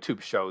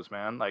YouTube shows,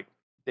 man. Like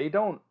they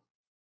don't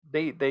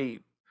they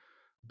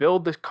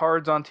build the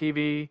cards on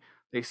TV.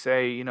 They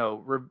say,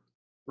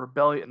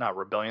 rebellion, not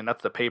rebellion.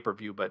 That's the pay per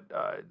view, but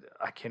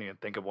I can't even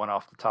think of one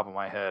off the top of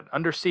my head.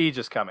 Under Siege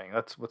is coming.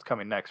 That's what's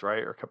coming next,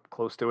 right? Or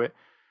close to it.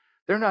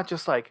 They're not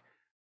just like,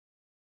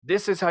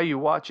 this is how you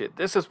watch it.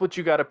 This is what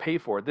you got to pay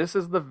for. This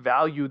is the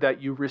value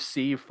that you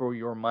receive for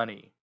your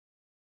money.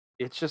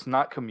 It's just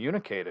not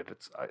communicated.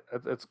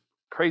 It's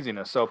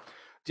craziness. So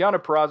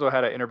Deanna Perrazzo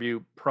had an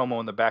interview promo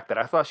in the back that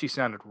I thought she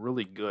sounded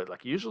really good.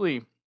 Like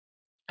usually,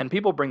 and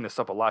people bring this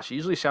up a lot, she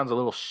usually sounds a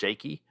little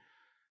shaky.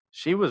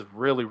 She was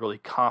really, really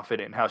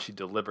confident in how she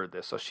delivered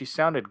this. So she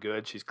sounded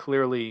good. She's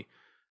clearly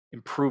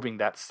improving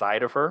that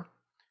side of her.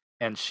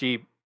 And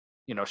she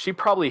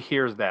probably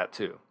hears that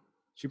too.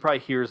 She probably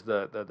hears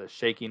the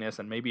shakiness,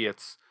 and maybe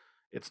it's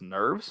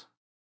nerves,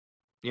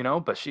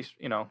 but she's,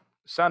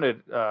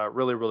 sounded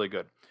really, really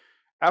good.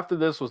 After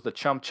this was the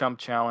Chump Chump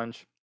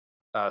Challenge,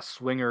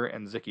 Swinger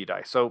and Zicky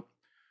Dice. So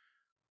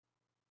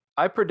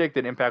I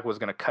predicted Impact was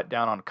going to cut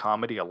down on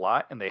comedy a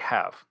lot, and they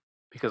have.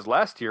 Because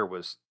last year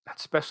was,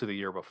 especially the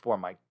year before,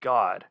 my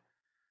God.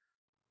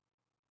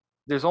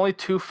 There's only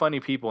two funny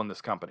people in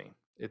this company.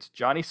 It's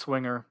Johnny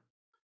Swinger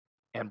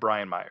and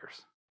Brian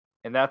Myers.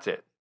 And that's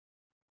it.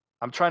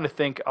 I'm trying to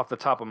think off the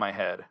top of my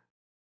head.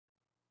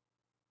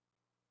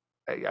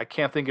 I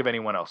can't think of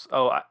anyone else.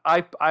 Oh,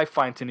 I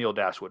find Tennille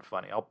Dashwood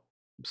funny.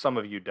 Some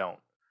of you don't.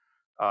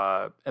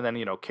 And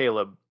then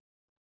Caleb.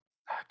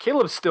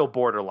 Caleb's still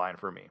borderline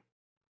for me,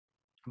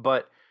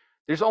 but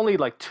there's only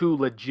like two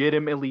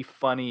legitimately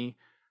funny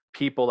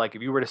people. Like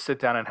if you were to sit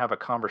down and have a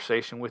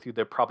conversation with you,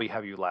 they'd probably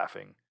have you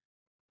laughing.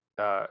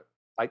 Uh,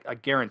 I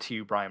guarantee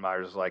you, Brian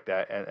Myers is like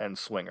that, and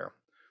Swinger.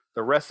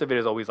 The rest of it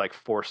is always like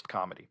forced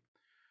comedy.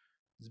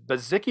 But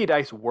Zicky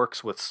Dice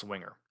works with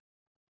Swinger.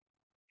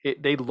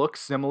 They look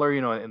similar,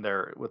 in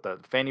their with the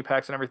fanny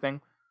packs and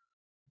everything.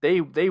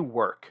 They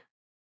work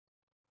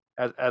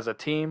as a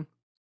team.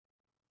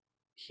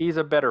 He's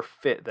a better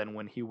fit than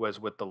when he was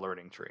with the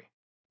Learning Tree,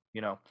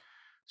 you know.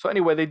 So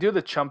anyway, they do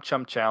the Chump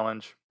Chump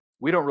Challenge.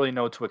 We don't really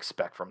know what to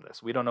expect from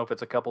this. We don't know if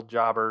it's a couple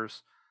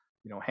jobbers,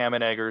 ham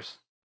and eggers.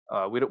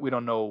 We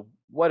don't know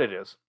what it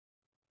is.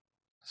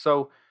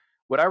 So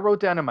what I wrote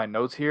down in my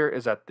notes here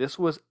is that this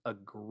was a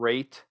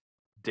great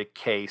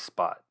Decay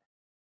spot.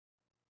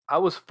 I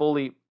was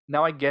fully,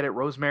 now I get it.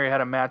 Rosemary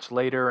had a match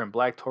later, and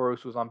Black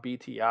Taurus was on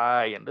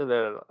BTI, and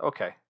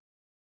okay.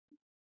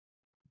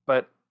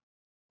 But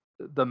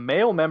the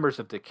male members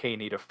of Decay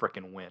need a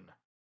freaking win.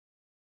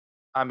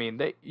 I mean,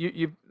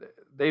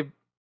 they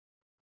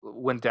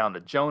went down to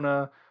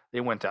Jonah. They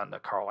went down to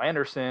Carl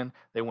Anderson.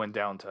 They went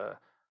down to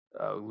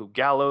Luke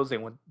Gallows. They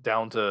went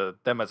down to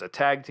them as a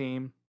tag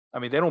team. I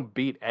mean, they don't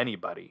beat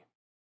anybody.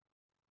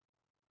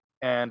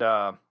 And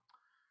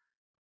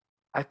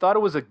I thought it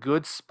was a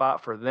good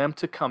spot for them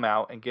to come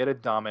out and get a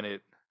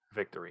dominant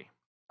victory.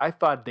 I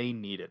thought they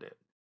needed it,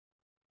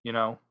 you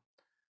know?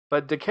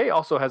 But Decay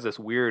also has this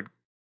weird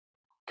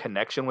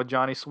connection with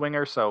Johnny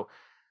Swinger, so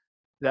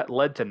that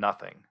led to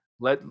nothing.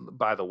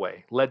 By the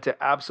way, led to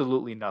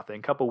absolutely nothing.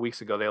 A couple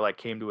weeks ago, they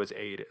came to his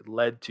aid. It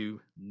led to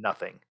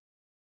nothing.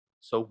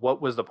 So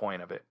what was the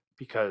point of it?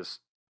 Because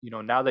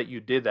now that you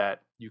did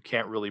that, you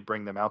can't really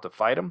bring them out to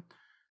fight him.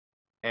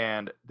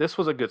 And this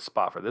was a good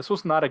spot for this.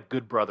 Was not a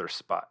Good Brothers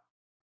spot.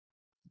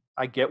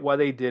 I get why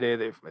they did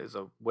it. It's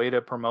a way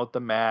to promote the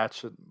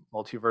match,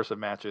 multiverse of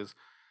matches.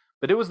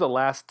 But it was the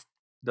last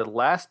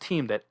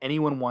team that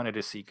anyone wanted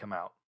to see come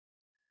out.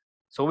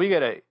 So we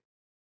get a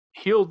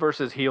heel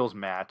versus heels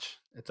match.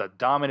 It's a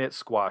dominant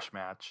squash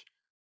match.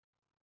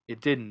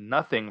 It did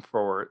nothing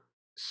for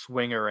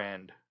Swinger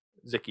and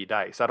Zicky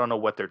Dice. I don't know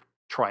what they're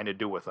trying to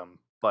do with them,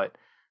 but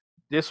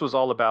this was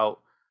all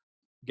about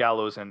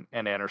Gallows and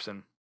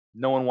Anderson.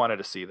 No one wanted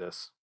to see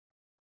this.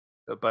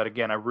 But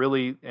again, I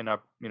really, and I'm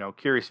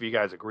curious if you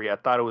guys agree. I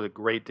thought it was a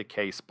great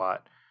Decay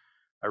spot.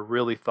 I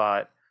really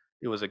thought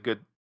it was a good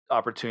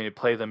opportunity to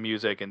play the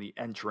music and the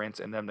entrance,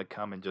 and them to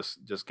come and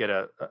just get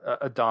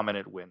a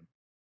dominant win.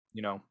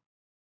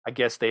 I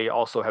guess they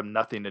also have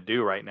nothing to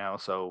do right now,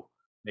 so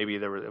maybe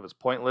it was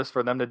pointless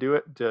for them to do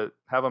it, to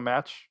have a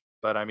match.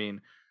 But I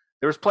mean,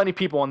 there's plenty of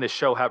people on this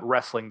show have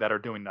wrestling that are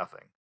doing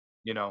nothing.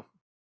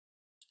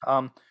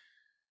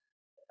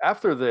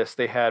 After this,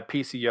 they had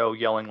PCO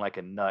yelling like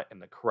a nut in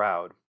the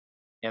crowd,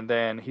 and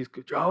then he's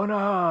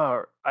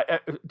Jonah.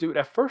 Dude,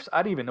 at first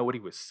I didn't even know what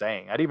he was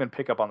saying. I didn't even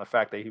pick up on the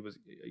fact that he was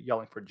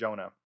yelling for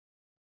Jonah.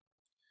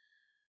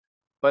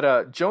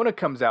 But Jonah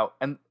comes out,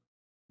 and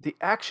the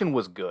action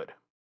was good.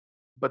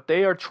 But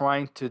they are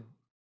trying to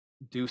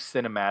do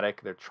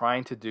cinematic. They're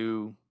trying to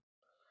do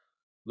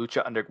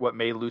what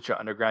made Lucha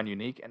Underground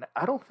unique, and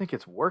I don't think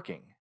it's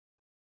working.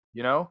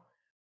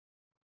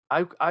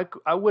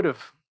 I would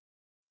have,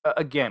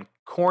 again,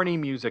 corny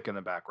music in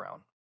the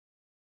background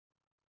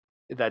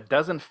that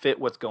doesn't fit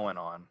what's going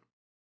on.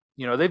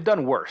 You know, they've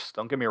done worse.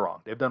 Don't get me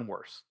wrong. They've done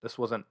worse. This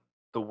wasn't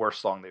the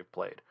worst song they've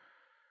played.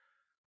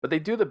 But they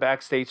do the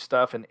backstage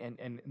stuff, and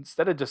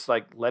instead of just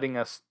like letting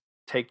us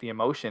take the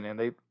emotion, and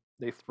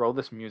they throw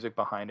this music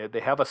behind it.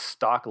 They have a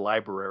stock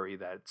library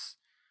that's,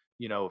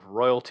 you know,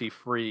 royalty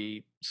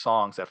free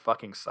songs that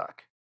fucking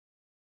suck.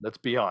 Let's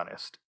be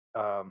honest.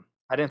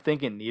 I didn't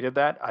think it needed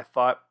that. I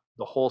thought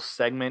the whole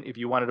segment, if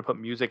you wanted to put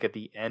music at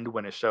the end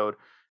when it showed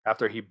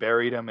after he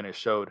buried him and it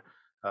showed,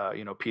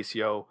 you know,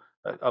 PCO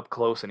up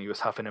close and he was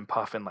huffing and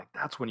puffing, like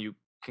that's when you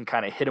can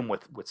kind of hit him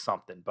with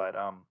something. But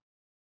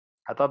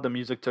I thought the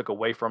music took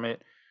away from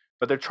it.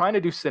 But they're trying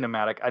to do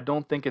cinematic. I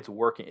don't think it's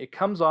working. It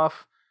comes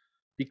off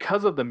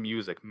because of the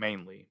music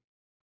mainly.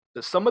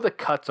 Some of the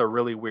cuts are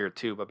really weird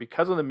too, but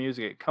because of the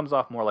music, it comes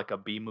off more like a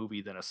B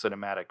movie than a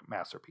cinematic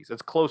masterpiece.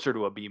 It's closer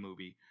to a B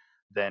movie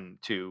than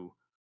to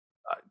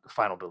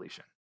Final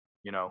Deletion.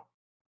 You know,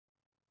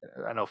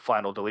 I know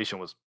Final Deletion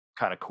was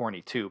kind of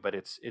corny too, but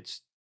it's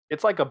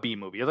like a B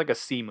movie. It's like a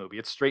C movie.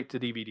 It's straight to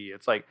DVD.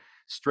 It's like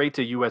straight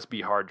to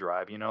USB hard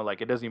drive. You know,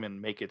 like it doesn't even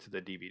make it to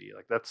the DVD.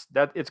 Like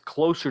that. It's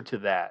closer to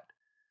that.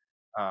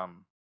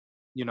 Um,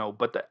 you know,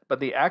 but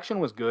the action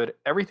was good.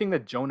 Everything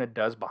that Jonah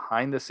does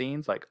behind the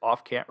scenes, like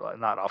off camera,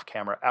 not off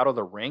camera, out of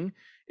the ring,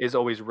 is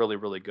always really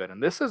really good.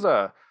 And this is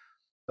a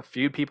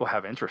feud people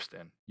have interest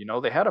in. You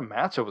know, they had a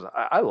match that was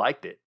I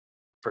liked it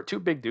for two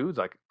big dudes.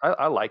 Like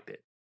I liked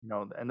it. You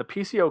know, and the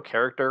PCO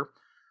character,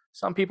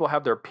 some people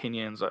have their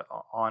opinions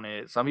on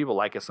it. Some people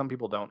like it. Some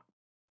people don't.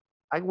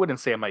 I wouldn't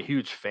say I'm a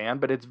huge fan,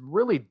 but it's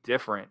really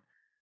different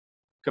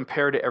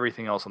compared to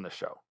everything else on the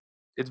show.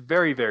 It's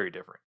very very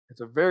different.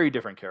 It's a very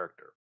different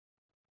character,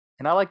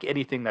 and I like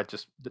anything that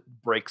just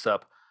breaks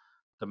up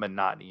the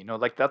monotony. You know,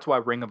 like that's why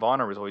Ring of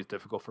Honor was always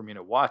difficult for me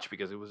to watch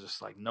because it was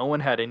just like no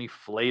one had any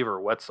flavor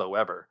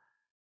whatsoever.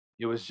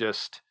 It was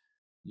just,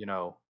 you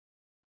know,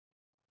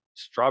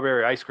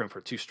 strawberry ice cream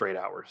for 2 straight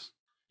hours,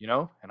 you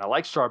know? And I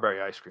like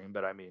strawberry ice cream,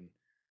 but I mean,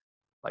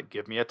 like,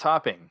 give me a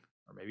topping,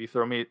 or maybe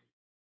throw me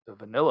the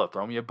vanilla,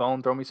 throw me a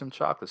bone, throw me some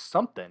chocolate,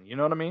 something, you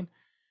know what I mean?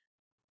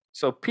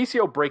 So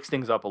PCO breaks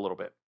things up a little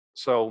bit.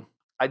 So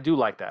I do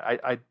like that.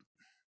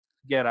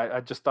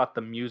 I just thought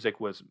the music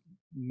was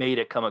made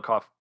it come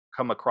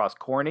across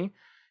corny.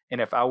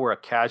 And if I were a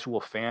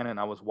casual fan and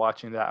I was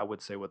watching that, I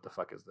would say, what the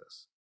fuck is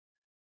this?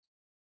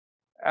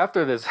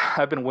 After this,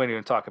 I've been waiting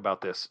to talk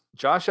about this.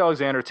 Josh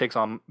Alexander takes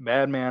on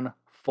Madman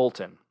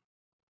Fulton.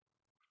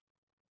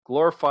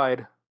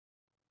 Glorified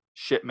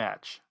shit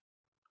match.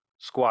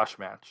 Squash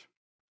match.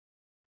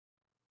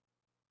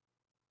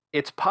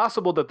 It's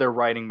possible that they're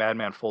writing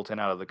Madman Fulton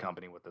out of the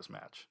company with this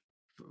match.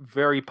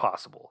 Very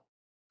possible.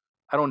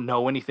 I don't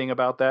know anything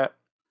about that.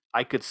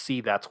 I could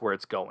see that's where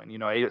it's going. You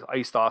know,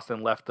 Ace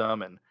Austin left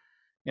them and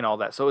all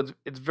that. So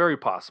it's very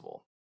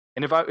possible.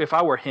 And if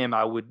I were him,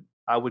 I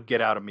would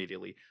get out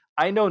immediately.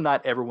 I know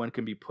not everyone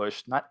can be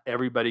pushed, not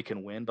everybody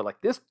can win, but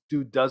like this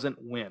dude doesn't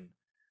win.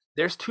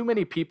 There's too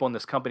many people in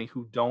this company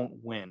who don't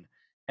win.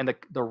 And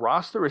the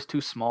roster is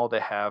too small to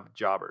have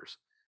jobbers.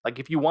 Like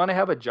if you want to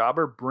have a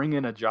jobber, bring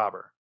in a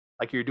jobber.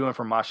 Like you're doing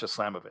for Masha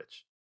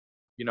Slamovich.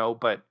 You know,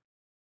 but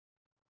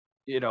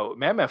you know,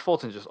 Madman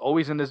Fulton's just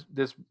always in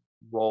this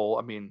role.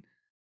 I mean,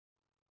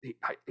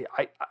 I,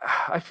 I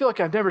I feel like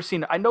I've never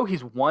seen. I know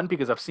he's won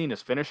because I've seen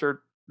his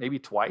finisher maybe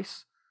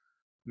twice.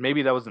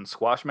 Maybe that was in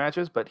squash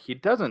matches, but he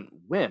doesn't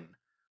win.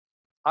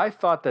 I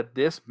thought that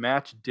this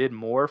match did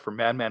more for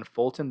Madman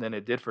Fulton than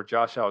it did for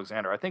Josh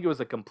Alexander. I think it was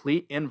a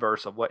complete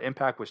inverse of what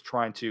Impact was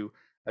trying to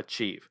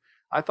achieve.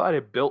 I thought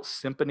it built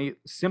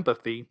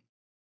sympathy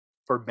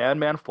for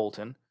Madman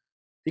Fulton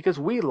because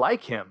we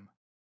like him.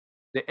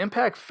 The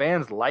Impact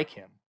fans like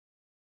him.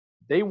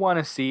 They want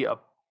to see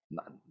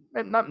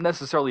not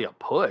necessarily a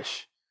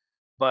push,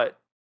 but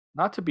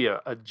not to be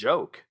a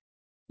joke.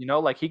 You know,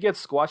 like he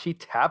gets squashed, he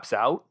taps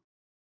out.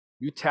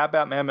 You tap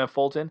out Madman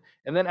Fulton,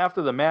 and then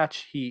after the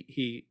match,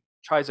 he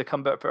tries to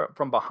come back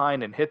from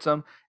behind and hits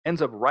him,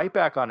 ends up right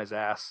back on his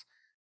ass.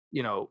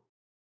 You know,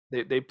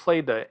 they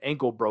played the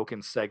ankle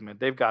broken segment.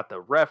 They've got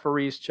the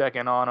referees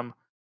checking on him.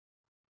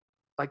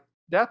 Like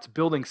that's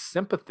building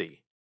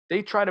sympathy.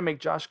 They try to make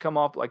Josh come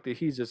off like that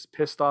he's just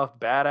pissed off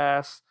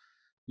badass.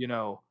 You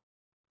know,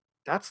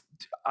 that's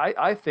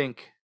I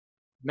think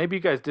maybe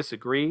you guys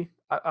disagree.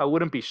 I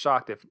wouldn't be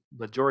shocked if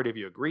majority of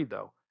you agreed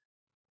though.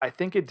 I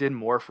think it did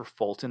more for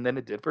Fulton than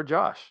it did for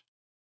Josh.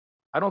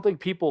 I don't think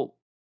people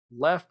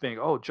left being,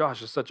 oh,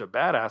 Josh is such a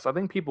badass. I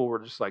think people were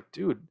just like,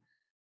 dude,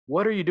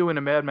 what are you doing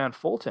to Madman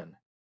Fulton?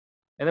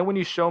 And then when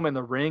you show him in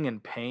the ring in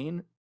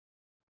pain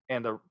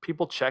and the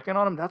people checking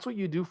on him, that's what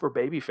you do for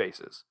baby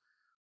faces.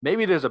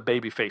 Maybe there's a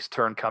babyface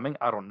turn coming.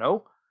 I don't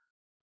know.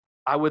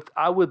 I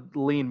would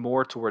lean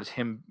more towards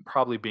him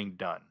probably being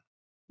done,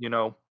 you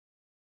know,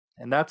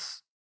 and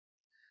that's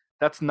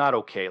not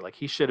okay. Like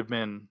he should have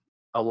been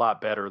a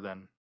lot better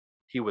than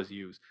he was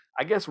used.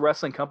 I guess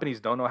wrestling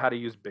companies don't know how to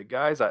use big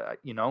guys.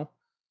 You know,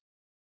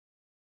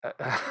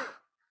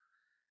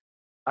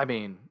 I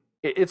mean,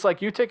 it's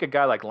like you take a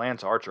guy like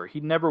Lance Archer.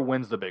 He never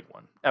wins the big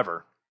one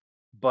ever,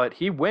 but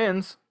he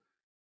wins.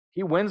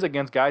 He wins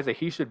against guys that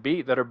he should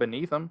beat that are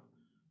beneath him.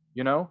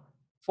 You know,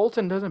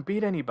 Fulton doesn't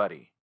beat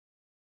anybody.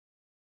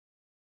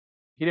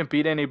 He didn't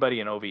beat anybody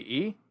in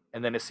OVE,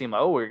 and then it seemed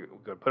like, oh, we're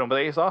gonna put him with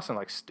Ace Austin,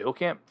 like still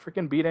can't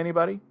freaking beat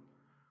anybody.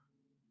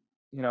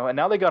 And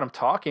now they got him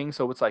talking,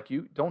 so it's like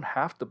you don't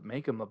have to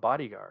make him a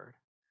bodyguard.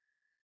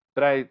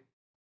 But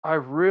I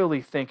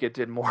really think it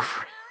did more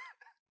for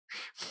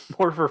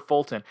more for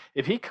Fulton.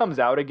 If he comes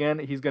out again,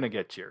 he's gonna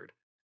get cheered.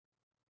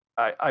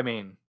 I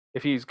mean,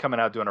 if he's coming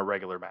out doing a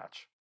regular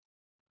match,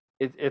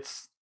 it,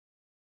 it's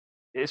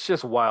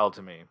just wild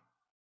to me.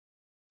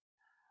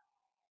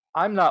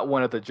 I'm not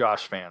one of the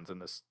Josh fans in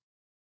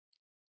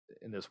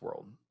this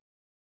world.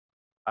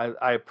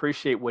 I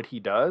appreciate what he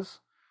does,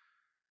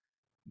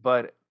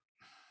 but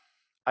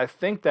I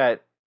think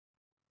that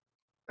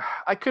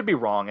I could be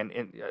wrong,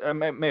 and I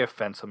may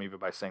offend some of you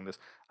by saying this.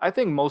 I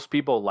think most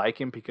people like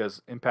him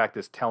because Impact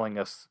is telling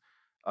us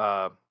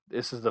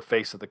this is the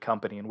face of the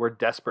company, and we're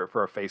desperate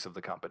for a face of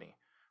the company.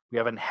 We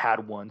haven't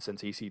had one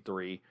since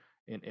EC3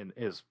 in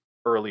his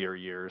earlier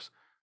years,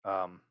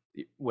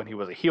 when he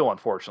was a heel,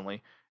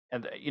 unfortunately.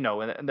 And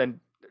then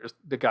there's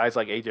the guys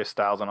like AJ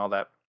Styles and all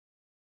that.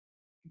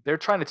 They're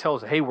trying to tell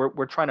us, hey,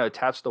 we're trying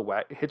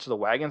to hitch the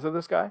wagons of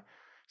this guy.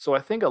 So I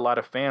think a lot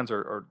of fans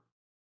are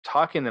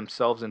talking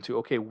themselves into,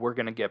 okay, we're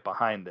gonna get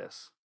behind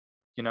this,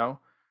 you know.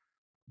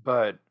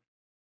 But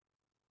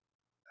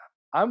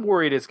I'm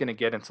worried it's gonna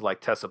get into like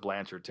Tessa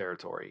Blanchard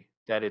territory,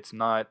 that it's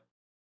not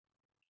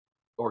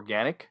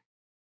organic,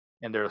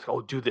 and they're like, oh,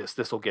 do this,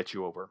 this will get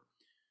you over.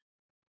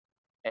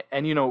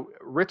 And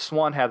Rich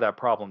Swann had that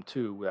problem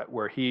too,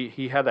 where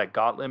he had that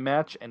gauntlet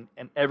match, and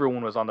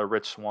everyone was on the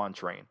Rich Swann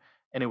train,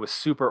 and it was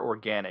super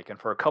organic. And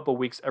for a couple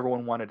weeks,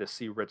 everyone wanted to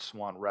see Rich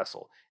Swann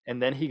wrestle,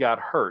 and then he got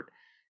hurt,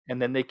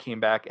 and then they came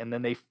back, and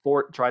then they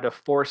tried to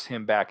force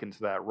him back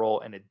into that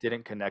role, and it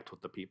didn't connect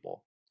with the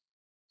people.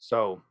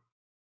 So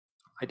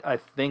I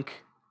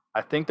think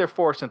they're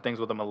forcing things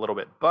with him a little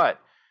bit, but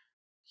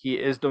he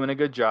is doing a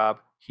good job.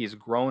 He's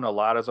grown a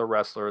lot as a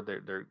wrestler.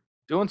 They're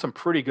doing some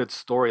pretty good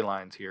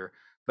storylines here,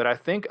 but I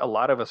think a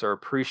lot of us are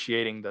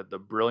appreciating the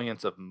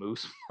brilliance of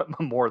Moose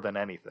more than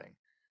anything,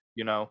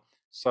 you know.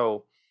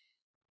 So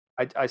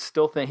I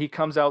still think he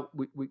comes out.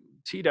 We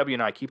TW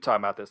and I keep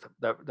talking about this.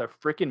 The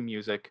freaking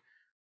music.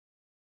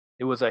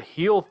 It was a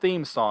heel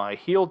theme song, a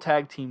heel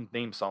tag team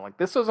theme song. Like,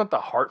 this wasn't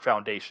the Hart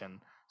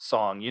Foundation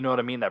song. You know what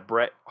I mean? That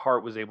Bret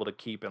Hart was able to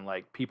keep, and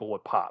like people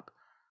would pop.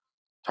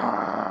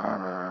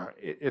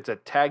 It's a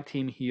tag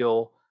team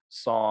heel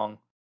song.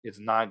 It's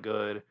not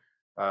good.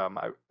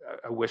 I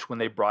wish when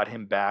they brought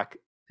him back,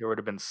 there would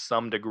have been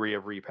some degree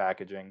of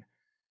repackaging,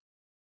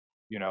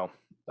 you know.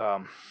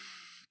 Um,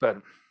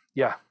 but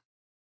yeah,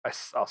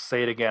 I'll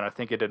say it again. I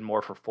think it did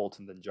more for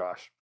Fulton than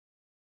Josh.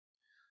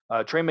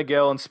 Trey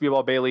Miguel and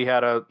Speedball Bailey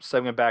had a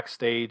segment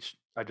backstage.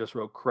 I just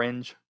wrote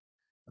cringe.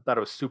 I thought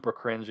it was super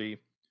cringy.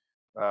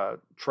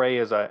 Trey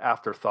is an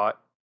afterthought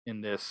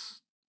in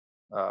this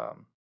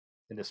um,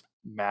 in this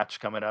match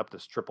coming up,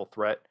 this triple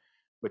threat,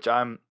 which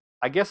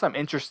I guess I'm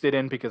interested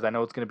in because I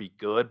know it's going to be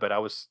good. But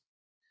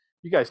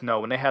you guys know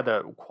when they had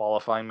the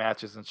qualifying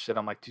matches and shit,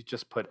 I'm like, dude,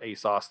 just put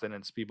Ace Austin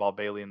and Speedball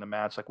Bailey in the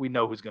match. Like, we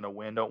know who's going to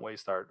win. Don't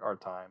waste our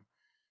time.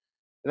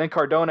 And then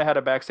Cardona had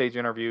a backstage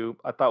interview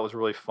I thought was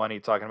really funny,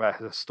 talking about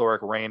his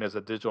historic reign as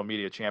a digital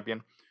media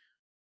champion.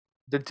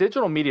 The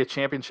digital media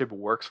championship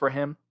works for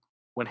him.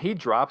 When he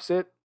drops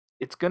it,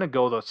 it's gonna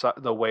go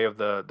the way of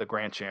the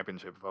grand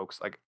championship, folks.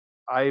 Like,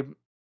 I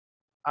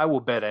I will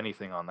bet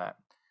anything on that.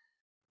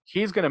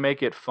 He's gonna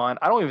make it fun.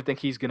 I don't even think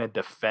he's gonna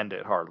defend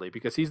it hardly,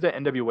 because he's the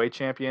NWA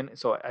champion.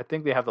 So I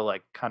think they have to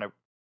like kind of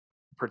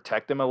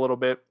protect him a little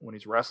bit when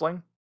he's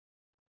wrestling.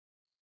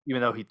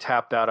 Even though he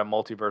tapped out a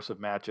multiverse of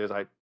matches,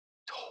 I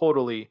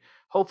totally,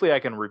 hopefully I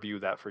can review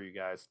that for you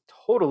guys.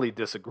 Totally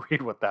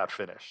disagreed with that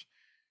finish.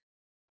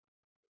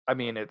 I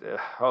mean,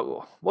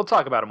 we'll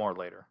talk about it more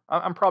later.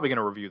 I'm probably going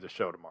to review the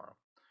show tomorrow.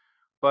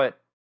 But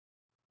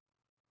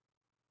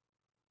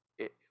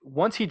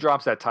once he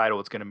drops that title,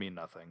 it's going to mean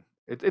nothing.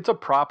 It's a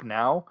prop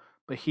now,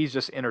 but he's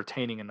just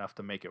entertaining enough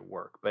to make it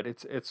work. But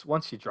it's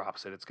once he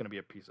drops it, it's going to be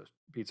a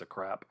piece of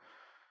crap.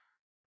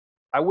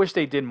 I wish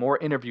they did more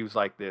interviews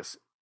like this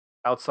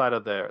outside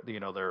of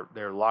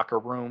their locker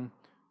room,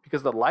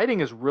 because the lighting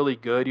is really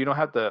good. You don't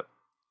have to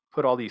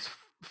put all these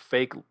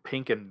fake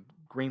pink and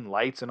green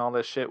lights and all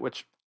this shit,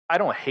 which I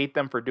don't hate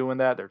them for doing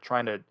that. They're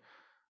trying to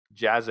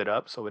jazz it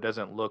up so it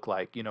doesn't look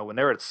like, when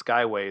they were at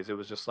Skyways, it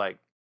was just like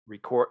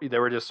they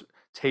were just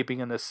taping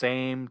in the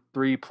same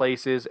three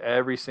places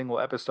every single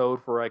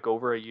episode for like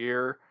over a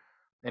year,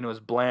 and it was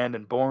bland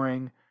and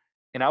boring.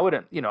 And I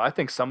wouldn't, I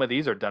think some of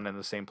these are done in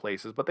the same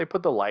places, but they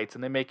put the lights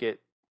and they make it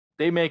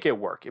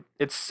work.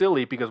 It's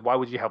silly because why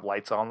would you have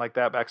lights on like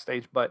that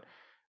backstage? But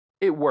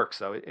it works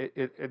though.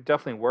 It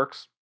definitely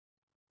works.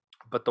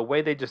 But the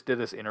way they just did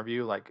this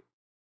interview, like,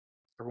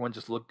 everyone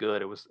just looked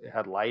good. It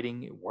had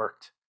lighting. It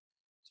worked.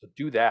 So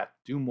do that.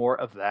 Do more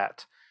of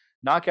that.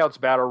 Knockouts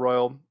Battle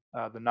Royal.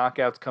 The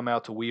Knockouts come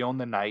out to "We Own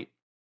the Night."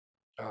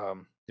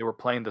 They were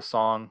playing the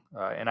song,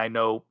 and I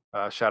know.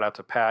 Shout out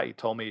to Pat. He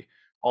told me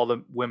all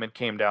the women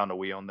came down to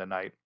 "We Own the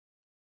Night."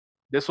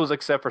 This was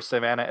except for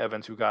Savannah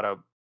Evans, who got a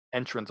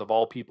entrance of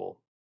all people.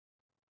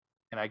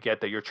 And I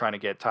get that you're trying to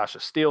get Tasha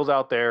Steelz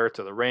out there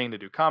to the ring to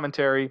do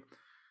commentary,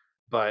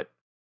 but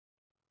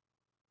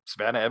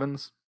Savannah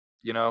Evans,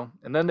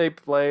 and then they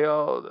play,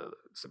 oh,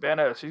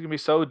 Savannah, she's gonna be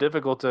so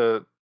difficult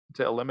to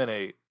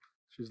eliminate.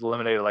 She's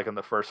eliminated like in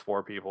the first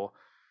 4 people.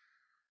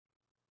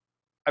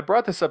 I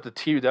brought this up to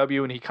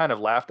TW and he kind of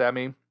laughed at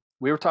me.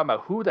 We were talking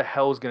about who the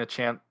hell is going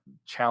to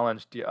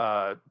challenge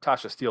Tasha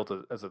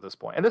Steelz as at this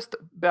point. And this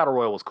battle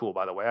royal was cool,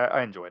 by the way.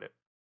 I enjoyed it.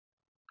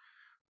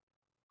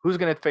 Who's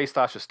going to face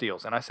Tasha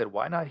Steelz? And I said,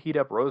 why not heat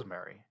up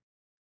Rosemary?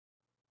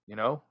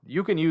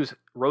 You can use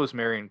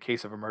Rosemary in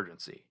case of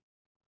emergency.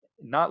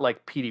 Not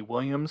like Petey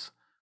Williams,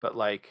 but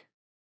like,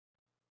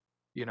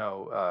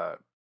 because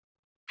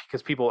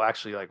people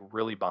actually like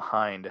really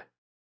behind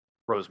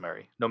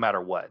Rosemary, no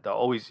matter what.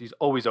 He's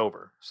always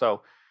over.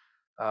 So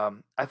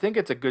I think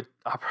it's a good.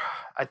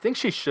 I think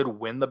she should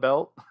win the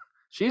belt.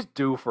 She's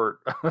due for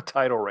a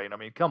title reign. I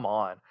mean, come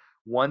on,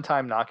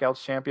 one-time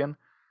knockouts champion.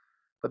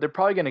 But they're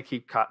probably going to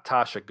keep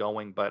Tasha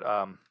going. But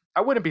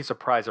I wouldn't be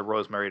surprised if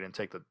Rosemary didn't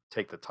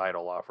take the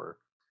title off her.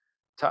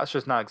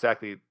 Tasha's not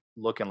exactly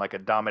looking like a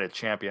dominant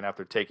champion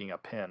after taking a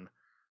pin.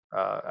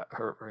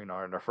 In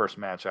her first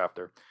match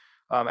after.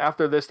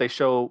 After this, they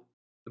show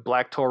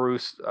Black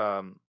Taurus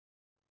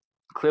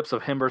clips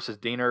of him versus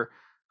Diener.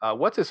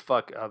 What's his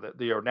fuck?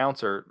 The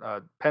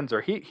announcer,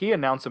 Penzer, he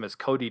announced him as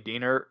Cody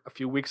Diener a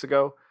few weeks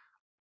ago,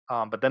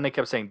 but then they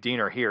kept saying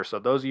Diener here. So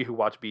those of you who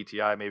watch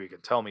BTI maybe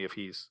can tell me if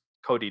he's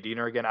Cody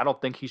Diener again. I don't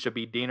think he should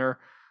be Diener.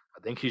 I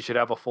think he should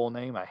have a full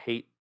name. I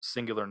hate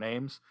singular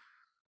names.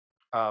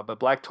 But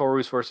Black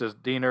Taurus versus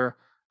Diener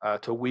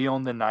to We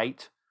Own the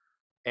Night.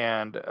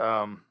 And,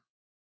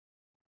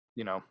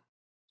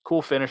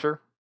 cool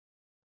finisher.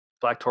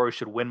 Black Taurus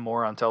should win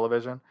more on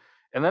television.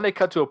 And then they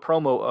cut to a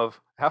promo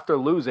of, after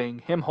losing,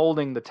 him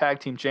holding the tag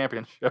team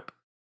championship.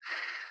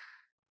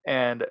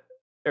 And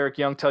Eric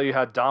Young tell you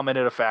how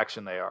dominant a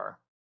faction they are.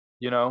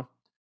 Now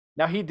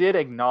he did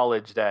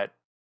acknowledge that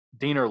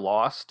Diener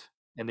lost,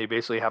 and they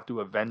basically have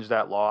to avenge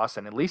that loss.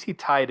 And at least he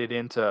tied it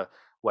into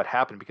what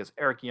happened because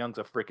Eric Young's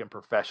a freaking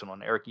professional,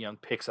 and Eric Young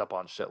picks up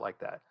on shit like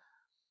that.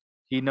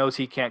 He knows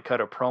he can't cut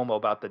a promo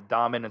about the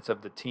dominance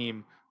of the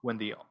team when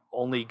the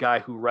only guy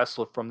who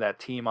wrestled from that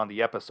team on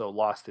the episode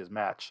lost his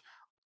match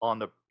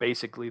on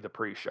basically the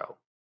pre-show.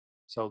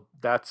 So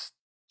that's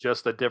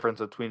just the difference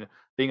between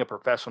being a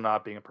professional,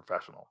 not being a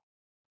professional.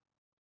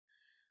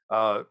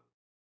 They're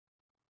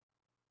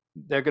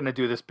going to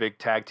do this big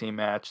tag team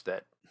match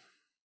that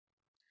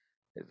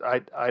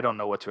I don't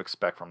know what to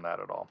expect from that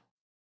at all.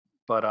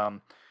 But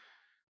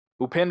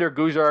Bhupinder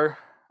Gujar,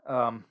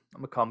 I'm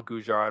going to call him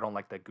Gujar. I don't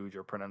like that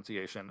Gujar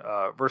pronunciation.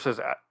 Versus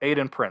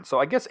Aiden Prince. So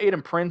I guess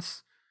Aiden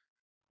Prince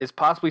is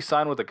possibly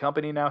signed with the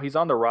company now. He's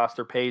on the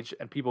roster page,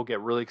 and people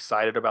get really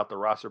excited about the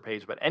roster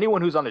page. But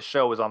anyone who's on the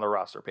show is on the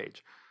roster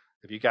page,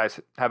 if you guys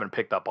haven't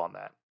picked up on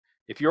that.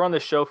 If you're on the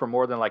show for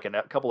more than like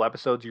a couple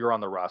episodes, you're on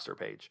the roster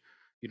page.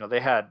 They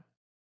had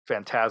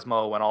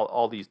Phantasmo and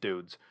all these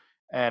dudes.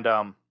 And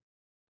I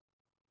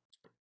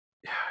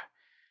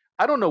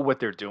don't know what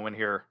they're doing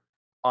here,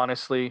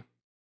 honestly.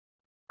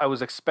 I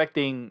was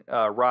expecting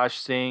Raj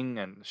Singh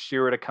and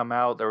Shira to come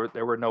out.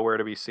 They were nowhere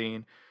to be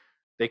seen.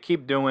 They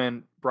keep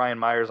doing Brian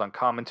Myers on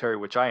commentary,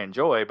 which I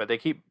enjoy, but they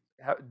keep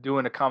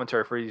doing a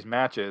commentary for these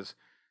matches.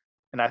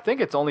 And I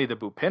think it's only the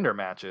Bhupinder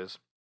matches.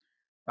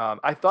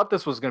 I thought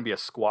this was going to be a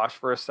squash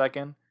for a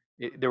second.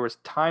 There was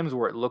times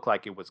where it looked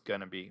like it was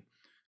going to be.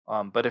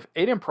 But if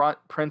Aiden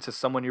Prince is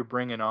someone you're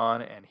bringing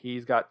on and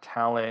he's got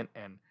talent,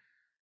 and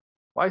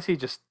why is he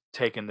just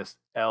taking this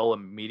L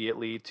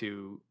immediately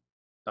to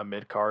a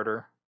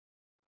mid-carder?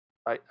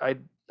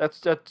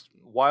 That's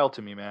wild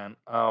to me, man.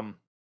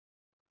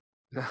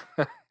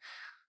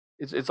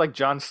 It's like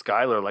John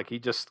Schuyler, like he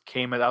just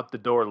came out the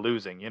door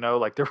losing,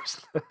 like there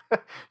was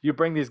you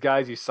bring these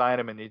guys, you sign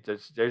them, and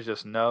there's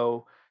just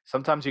no.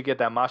 Sometimes you get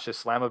that Masha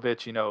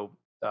Slamovich,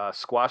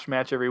 squash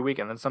match every week,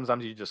 and then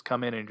sometimes you just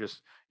come in and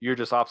you're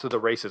just off to the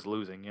races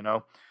losing,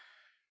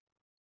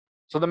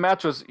 So the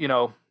match was,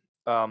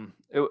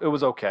 it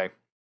was okay.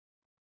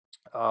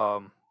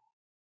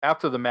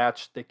 After the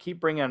match, they keep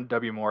bringing on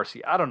W.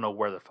 Morrissey. I don't know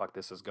where the fuck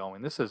this is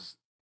going.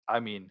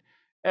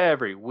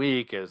 Every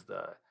week is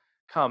the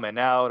coming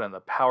out and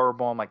the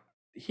powerbomb. Like,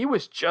 he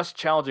was just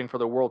challenging for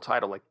the world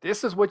title. Like,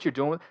 this is what you're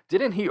doing.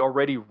 Didn't he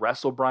already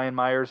wrestle Brian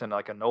Myers in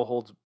like a no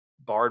holds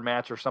barred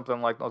match or something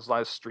like those,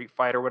 like street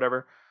fight or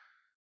whatever?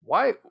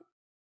 Why?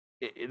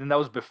 And that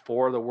was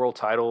before the world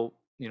title,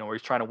 where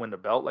he's trying to win the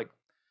belt. Like,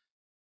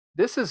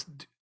 this is.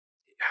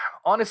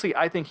 Honestly,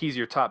 I think he's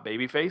your top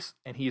babyface,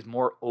 and he's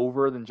more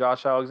over than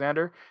Josh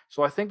Alexander.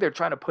 So I think they're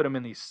trying to put him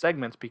in these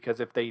segments because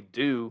if they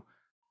do,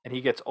 and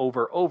he gets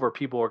over,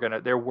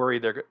 they're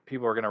worried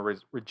people are gonna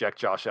reject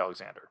Josh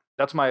Alexander.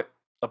 That's my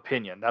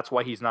opinion. That's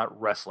why he's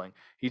not wrestling.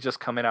 He's just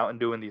coming out and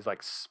doing these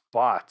like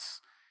spots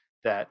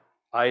that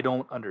I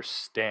don't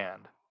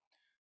understand.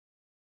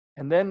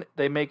 And then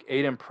they make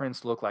Aiden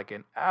Prince look like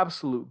an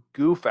absolute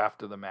goof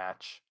after the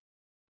match,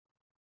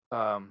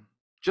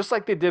 just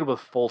like they did with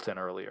Fulton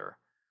earlier.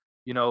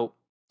 You know,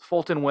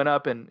 Fulton went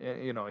up and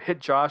hit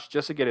Josh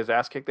just to get his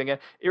ass kicked again.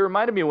 It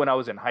reminded me when I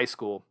was in high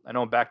school. I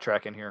know I'm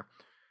backtracking here.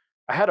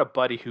 I had a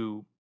buddy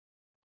who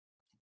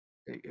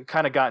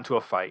kind of got into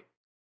a fight.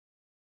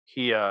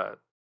 He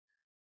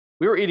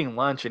We were eating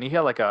lunch and he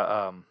had like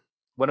a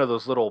one of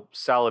those little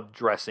salad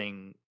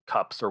dressing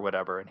cups or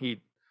whatever, and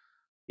he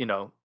you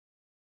know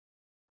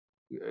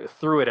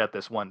threw it at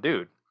this one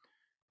dude,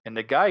 and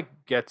the guy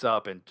gets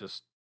up and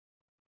just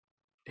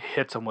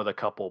hits him with a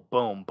couple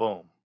boom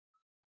boom,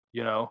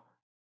 you know,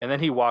 and then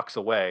he walks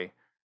away,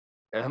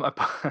 and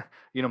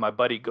my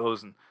buddy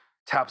goes and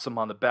taps him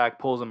on the back,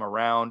 pulls him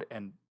around,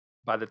 and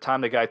by the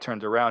time the guy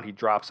turns around, he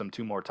drops him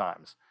two more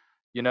times,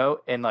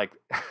 and like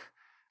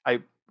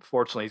I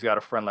fortunately he's got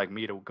a friend like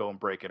me to go and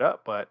break it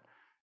up, but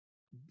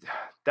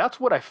that's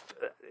what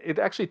it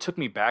actually took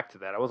me back to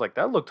that. I was like,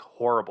 that looked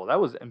horrible.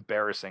 That was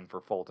embarrassing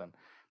for Fulton.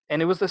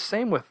 And it was the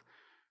same with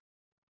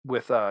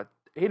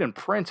Aiden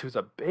Prince, who's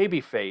a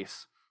baby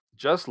face,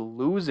 just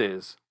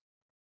loses,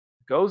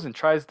 goes and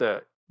tries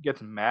to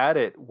gets mad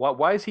at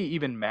why is he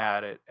even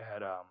mad at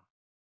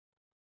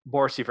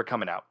Morrissey for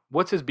coming out?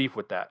 What's his beef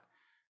with that?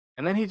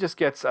 And then he just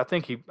gets I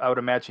would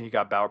imagine he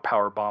got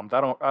power bombed.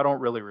 I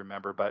don't really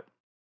remember, but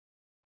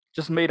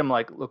just made him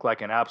like look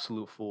like an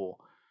absolute fool.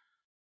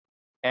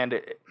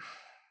 And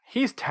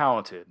he's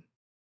talented.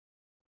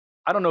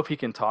 I don't know if he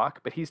can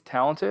talk, but he's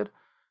talented.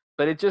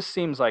 But it just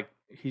seems like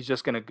he's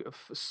just gonna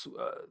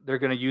they're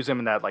gonna use him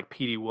in that like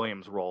Petey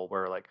Williams role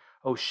where like,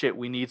 oh shit,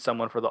 we need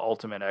someone for the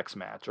Ultimate X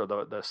match or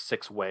the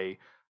 6-way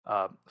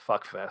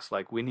fuck fest.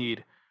 Like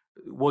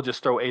we'll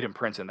just throw Aiden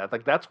Prince in that.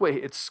 Like that's what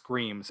it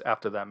screams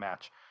after that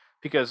match,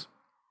 because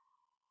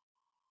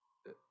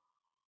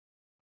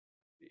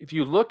if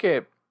you look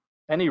at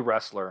any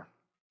wrestler,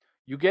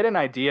 you get an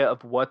idea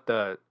of what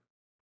the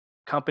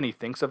company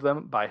thinks of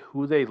them by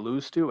who they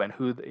lose to and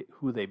who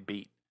they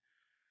beat.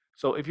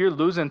 So if you're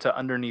losing to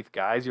underneath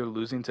guys, you're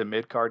losing to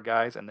mid card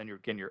guys, and then you're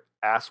getting your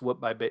ass whooped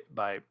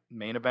by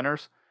main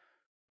eventers.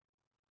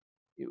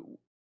 That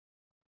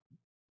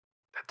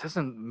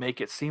doesn't make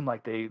it seem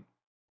like they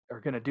are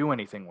going to do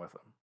anything with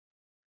them.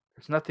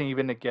 There's nothing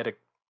even to get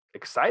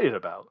excited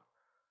about,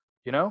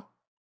 you know?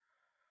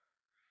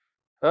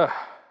 Uh,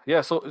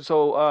 yeah.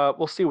 So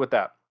we'll see with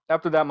that.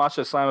 After that,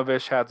 Masha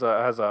Slamovich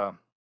has a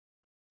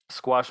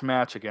squash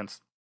match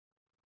against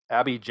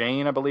Abby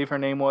Jane, I believe her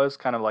name was,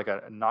 kind of like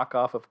a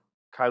knockoff of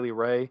Kylie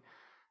Ray.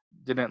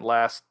 Didn't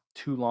last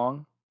too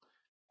long.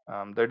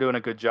 They're doing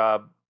a good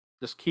job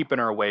just keeping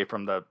her away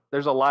from the.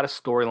 There's a lot of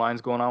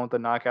storylines going on with the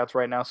knockouts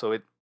right now, so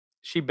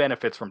she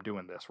benefits from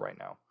doing this right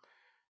now.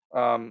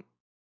 Um,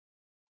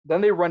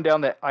 then they run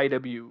down the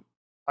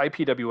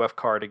IPWF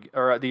card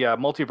or the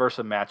Multiverse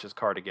of Matches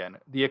card again.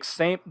 The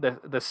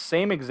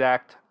same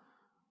exact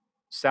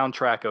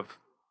soundtrack of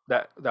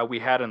that we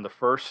had in the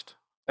first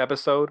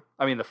episode.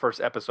 I mean, the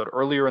first episode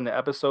earlier in the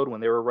episode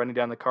when they were running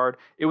down the card.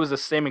 It was the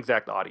same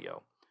exact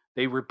audio.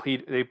 They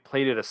played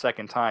it a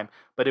second time,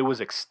 but it was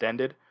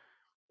extended.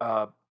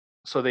 Uh,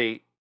 so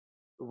they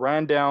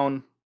ran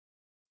down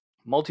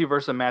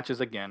Multiverse of Matches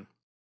again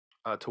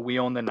to We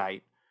Own the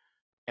Night,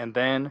 and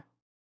then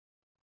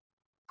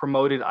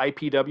promoted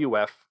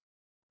IPWF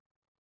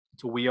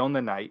to We Own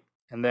the Night,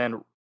 and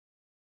then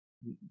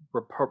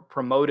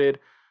promoted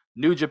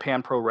New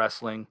Japan Pro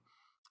Wrestling.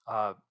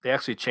 They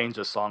actually changed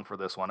the song for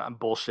this one. I'm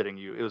bullshitting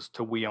you. It was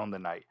to We Own the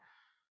Night.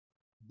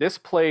 This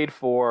played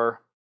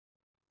for.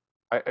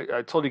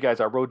 I told you guys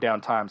I wrote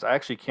down times. I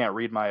actually can't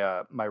read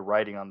my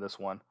writing on this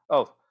one.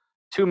 Oh,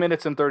 2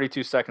 minutes and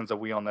 32 seconds of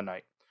We Own the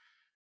Night.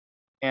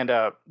 And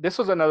this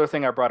was another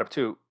thing I brought up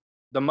too.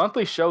 The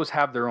monthly shows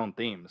have their own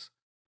themes,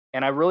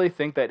 and I really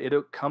think that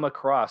it'll come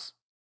across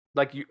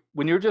like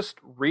when you're just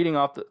reading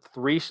off the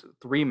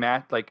three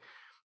match. Like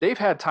they've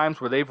had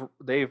times where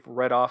they've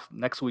read off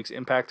next week's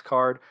Impact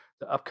card,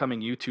 the upcoming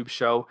YouTube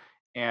show,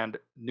 and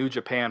New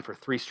Japan for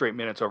 3 straight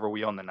minutes over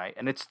We Own the Night,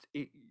 and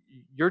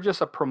you're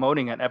just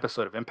promoting an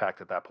episode of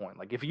Impact at that point.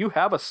 Like if you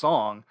have a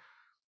song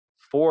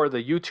for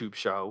the YouTube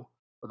show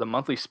or the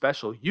monthly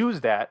special,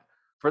 use that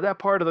for that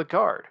part of the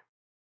card.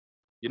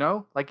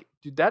 Like,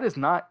 dude, that is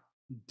not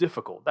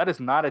difficult. That is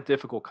not a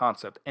difficult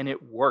concept, and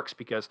it works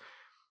because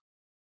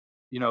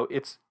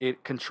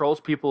it controls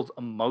people's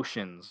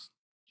emotions.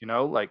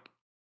 Like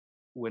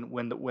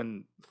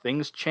when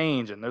things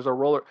change and there's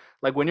a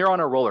like when you're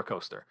on a roller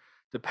coaster,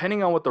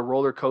 depending on what the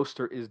roller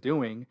coaster is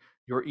doing,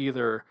 you're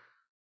either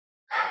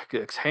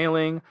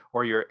exhaling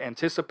or you're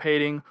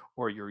anticipating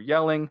or you're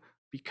yelling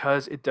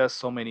because it does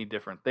so many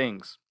different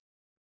things.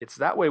 It's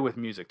that way with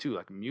music too.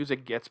 Like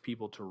music gets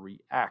people to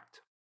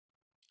react.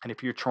 And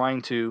if you're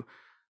trying to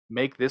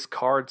make this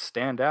card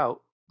stand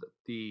out,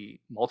 the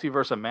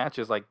Multiverse of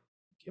Matches, like,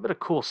 give it a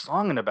cool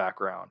song in the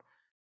background.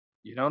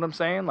 You know what I'm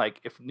saying?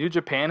 Like, if New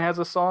Japan has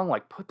a song,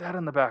 like, put that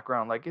in the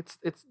background. Like, it's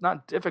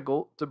not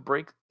difficult to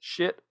break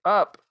shit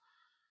up.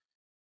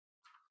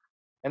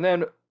 And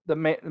then the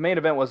main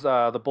event was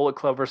the Bullet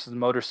Club versus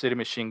Motor City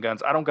Machine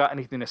Guns. I don't got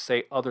anything to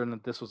say other than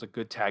that this was a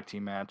good tag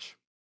team match.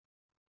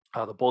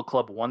 The Bullet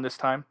Club won this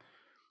time,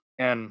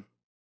 and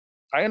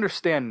I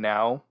understand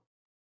now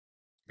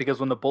because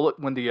when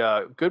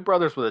the Good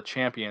Brothers were the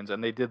champions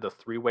and they did the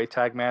three-way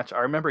tag match,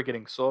 I remember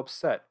getting so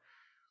upset.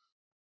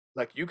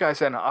 Like, you guys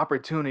had an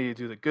opportunity to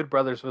do the Good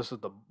Brothers versus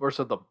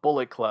the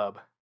Bullet Club,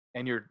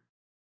 and you're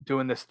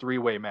doing this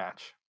three-way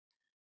match.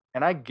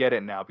 And I get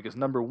it now because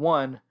number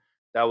one,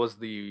 that was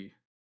the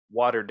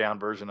watered down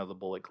version of the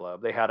Bullet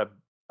Club. They had a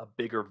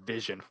bigger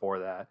vision for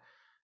that.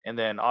 And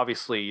then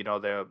obviously,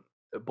 the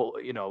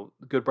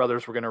Good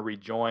Brothers were going to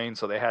rejoin,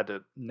 so they had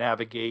to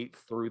navigate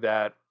through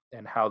that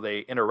and how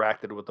they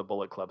interacted with the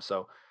Bullet Club.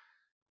 So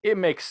it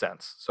makes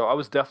sense. So I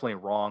was definitely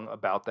wrong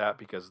about that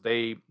because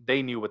they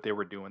knew what they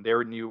were doing. They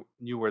knew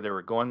where they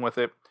were going with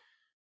it.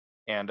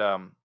 And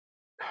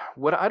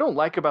what I don't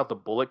like about the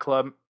Bullet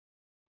Club,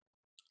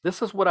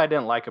 this is what I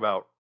didn't like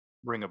about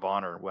Ring of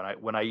Honor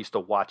when I used to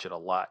watch it a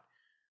lot.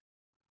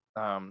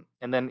 And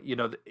then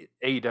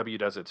AEW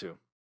does it too.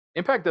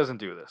 Impact doesn't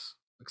do this,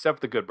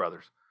 except the Good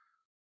Brothers.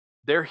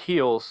 They're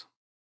heels,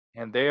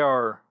 and they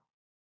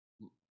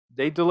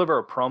deliver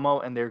a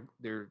promo, and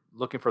they're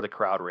looking for the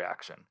crowd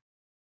reaction.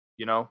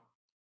 You know,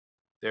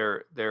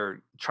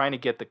 they're trying to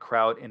get the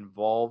crowd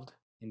involved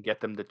and get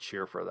them to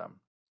cheer for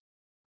them.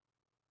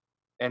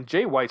 And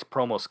Jay White's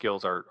promo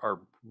skills are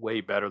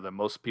way better than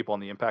most people on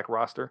the Impact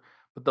roster.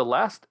 But the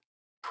last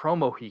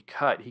promo he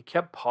cut, he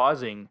kept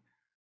pausing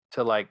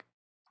to like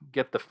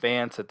get the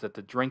fans to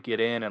drink it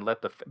in and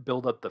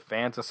build up the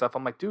fans and stuff.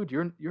 I'm like, dude,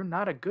 you're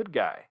not a good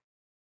guy,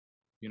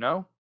 you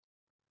know.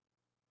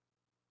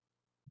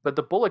 But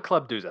the Bullet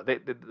Club does that.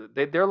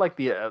 They're like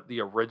the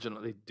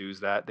original. They do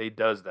that. They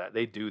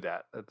do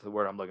that. That's the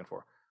word I'm looking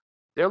for.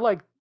 They're like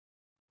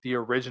the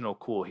original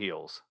cool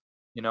heels,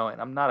 And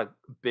I'm not a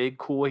big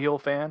cool heel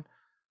fan.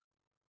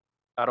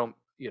 I don't,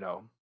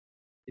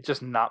 it's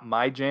just not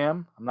my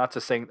jam. I'm not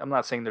saying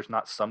there's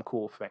not some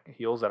cool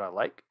heels that I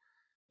like.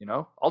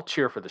 I'll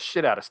cheer for the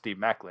shit out of Steve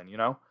Macklin.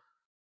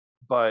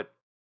 But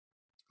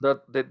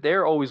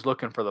they're always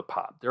looking for the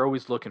pop. They're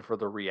always looking for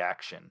the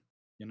reaction.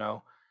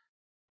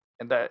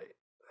 And that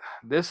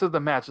this is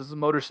the match. This is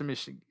Motor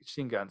City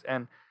Machine Guns,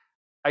 and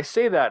I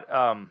say that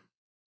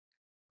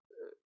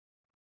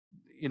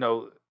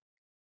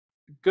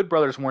Good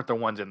Brothers weren't the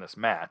ones in this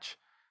match,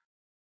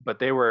 but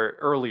they were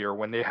earlier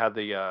when they had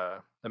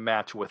the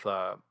match with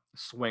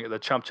swing the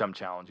Chump Chump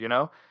Challenge.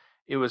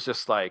 It was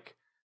just like,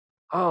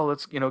 oh,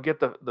 let's get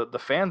the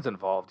fans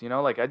involved.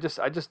 Like I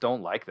just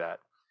don't like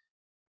that.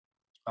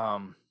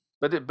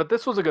 But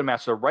this was a good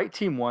match. The right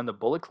team won, the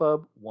Bullet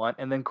Club won,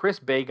 and then Chris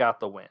Bay got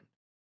the win.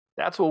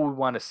 That's what we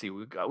want to see.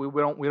 We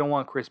don't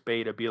want Chris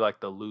Bay to be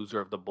like the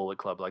loser of the Bullet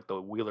Club, like the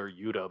Wheeler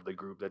Yuta of the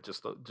group that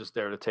just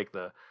there to take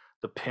the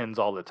pins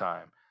all the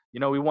time.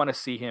 We want to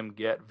see him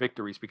get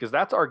victories because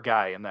that's our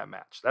guy in that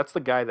match. That's the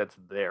guy that's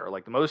there.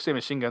 Like the Motor City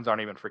Machine Guns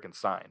aren't even freaking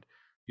signed.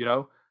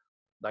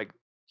 Like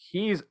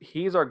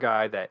he's our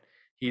guy that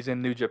he's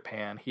in New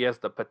Japan. He has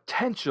the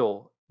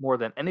potential more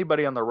than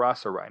anybody on the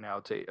roster right now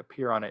to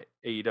appear on an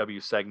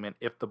AEW segment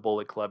if the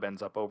Bullet Club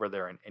ends up over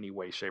there in any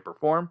way, shape, or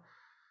form.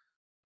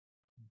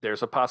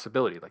 There's a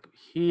possibility. Like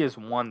he is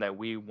one that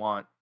we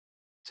want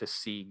to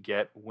see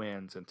get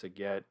wins and to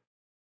get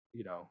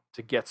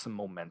some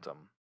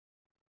momentum.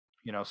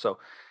 So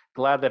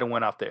glad that it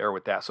went off the air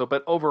with that. So,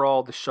 but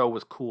overall, the show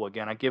was cool.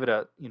 Again, I give it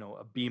a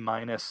B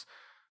minus,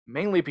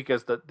 mainly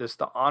because the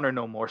Honor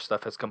No More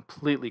stuff has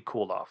completely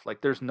cooled off.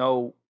 Like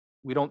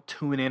we don't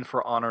tune in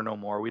for Honor No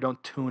More. We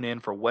don't tune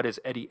in for what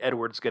is Eddie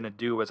Edwards going to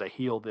do as a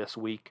heel this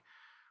week.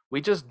 We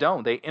just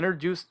don't. They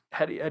introduced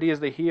Eddie as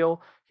the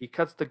heel. He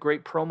cuts the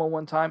great promo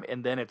one time,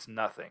 and then it's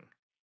nothing.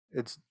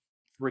 It's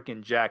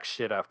freaking jack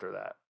shit after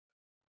that.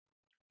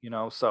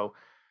 So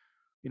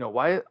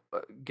why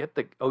get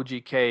the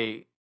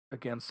OGK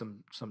against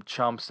some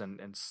chumps and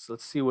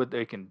let's see what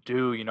they can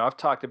do. I've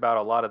talked about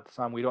a lot of the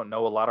time we don't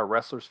know a lot of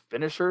wrestlers'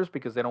 finishers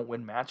because they don't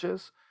win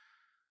matches.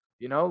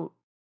 Do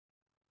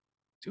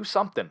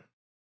something.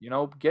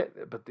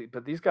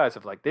 But these guys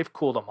they've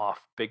cooled them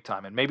off big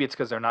time, and maybe it's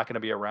because they're not going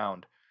to be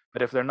around.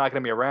 But if they're not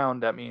going to be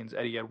around, that means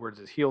Eddie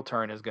Edwards' heel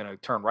turn is going to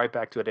turn right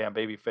back to a damn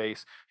baby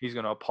face. He's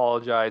going to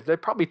apologize. They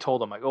probably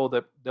told him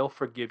that they'll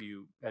forgive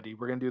you, Eddie.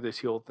 We're going to do this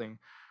heel thing.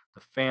 The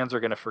fans are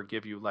going to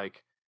forgive you.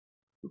 Like,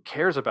 who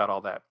cares about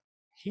all that?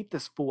 Heat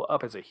this fool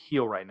up as a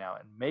heel right now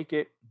and make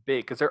it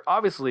big because they're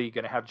obviously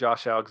going to have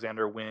Josh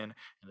Alexander win,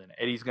 and then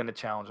Eddie's going to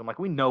challenge him. Like,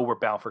 we know where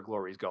Bound for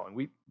Glory is going.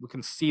 We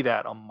can see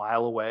that a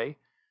mile away.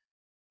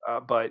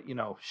 But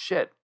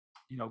shit,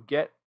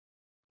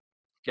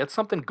 get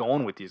something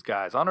going with these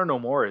guys. Honor No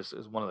More is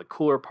one of the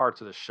cooler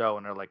parts of the show,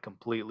 and they're like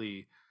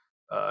completely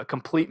a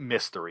complete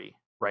mystery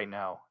right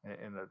now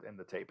in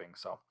the taping.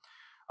 So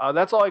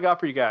that's all I got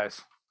for you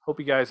guys. Hope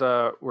you guys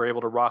were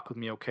able to rock with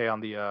me okay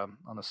on the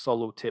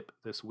solo tip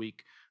this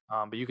week.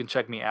 But you can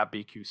check me at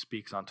BQ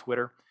Speaks on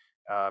Twitter.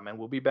 And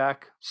we'll be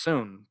back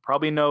soon.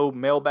 Probably no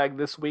mailbag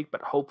this week,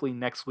 but hopefully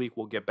next week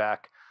we'll get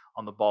back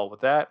on the ball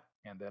with that.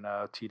 And then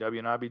TW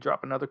and I'll be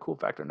dropping another cool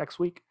factor next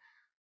week.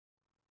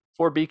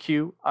 For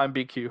BQ, I'm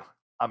BQ.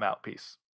 I'm out. Peace.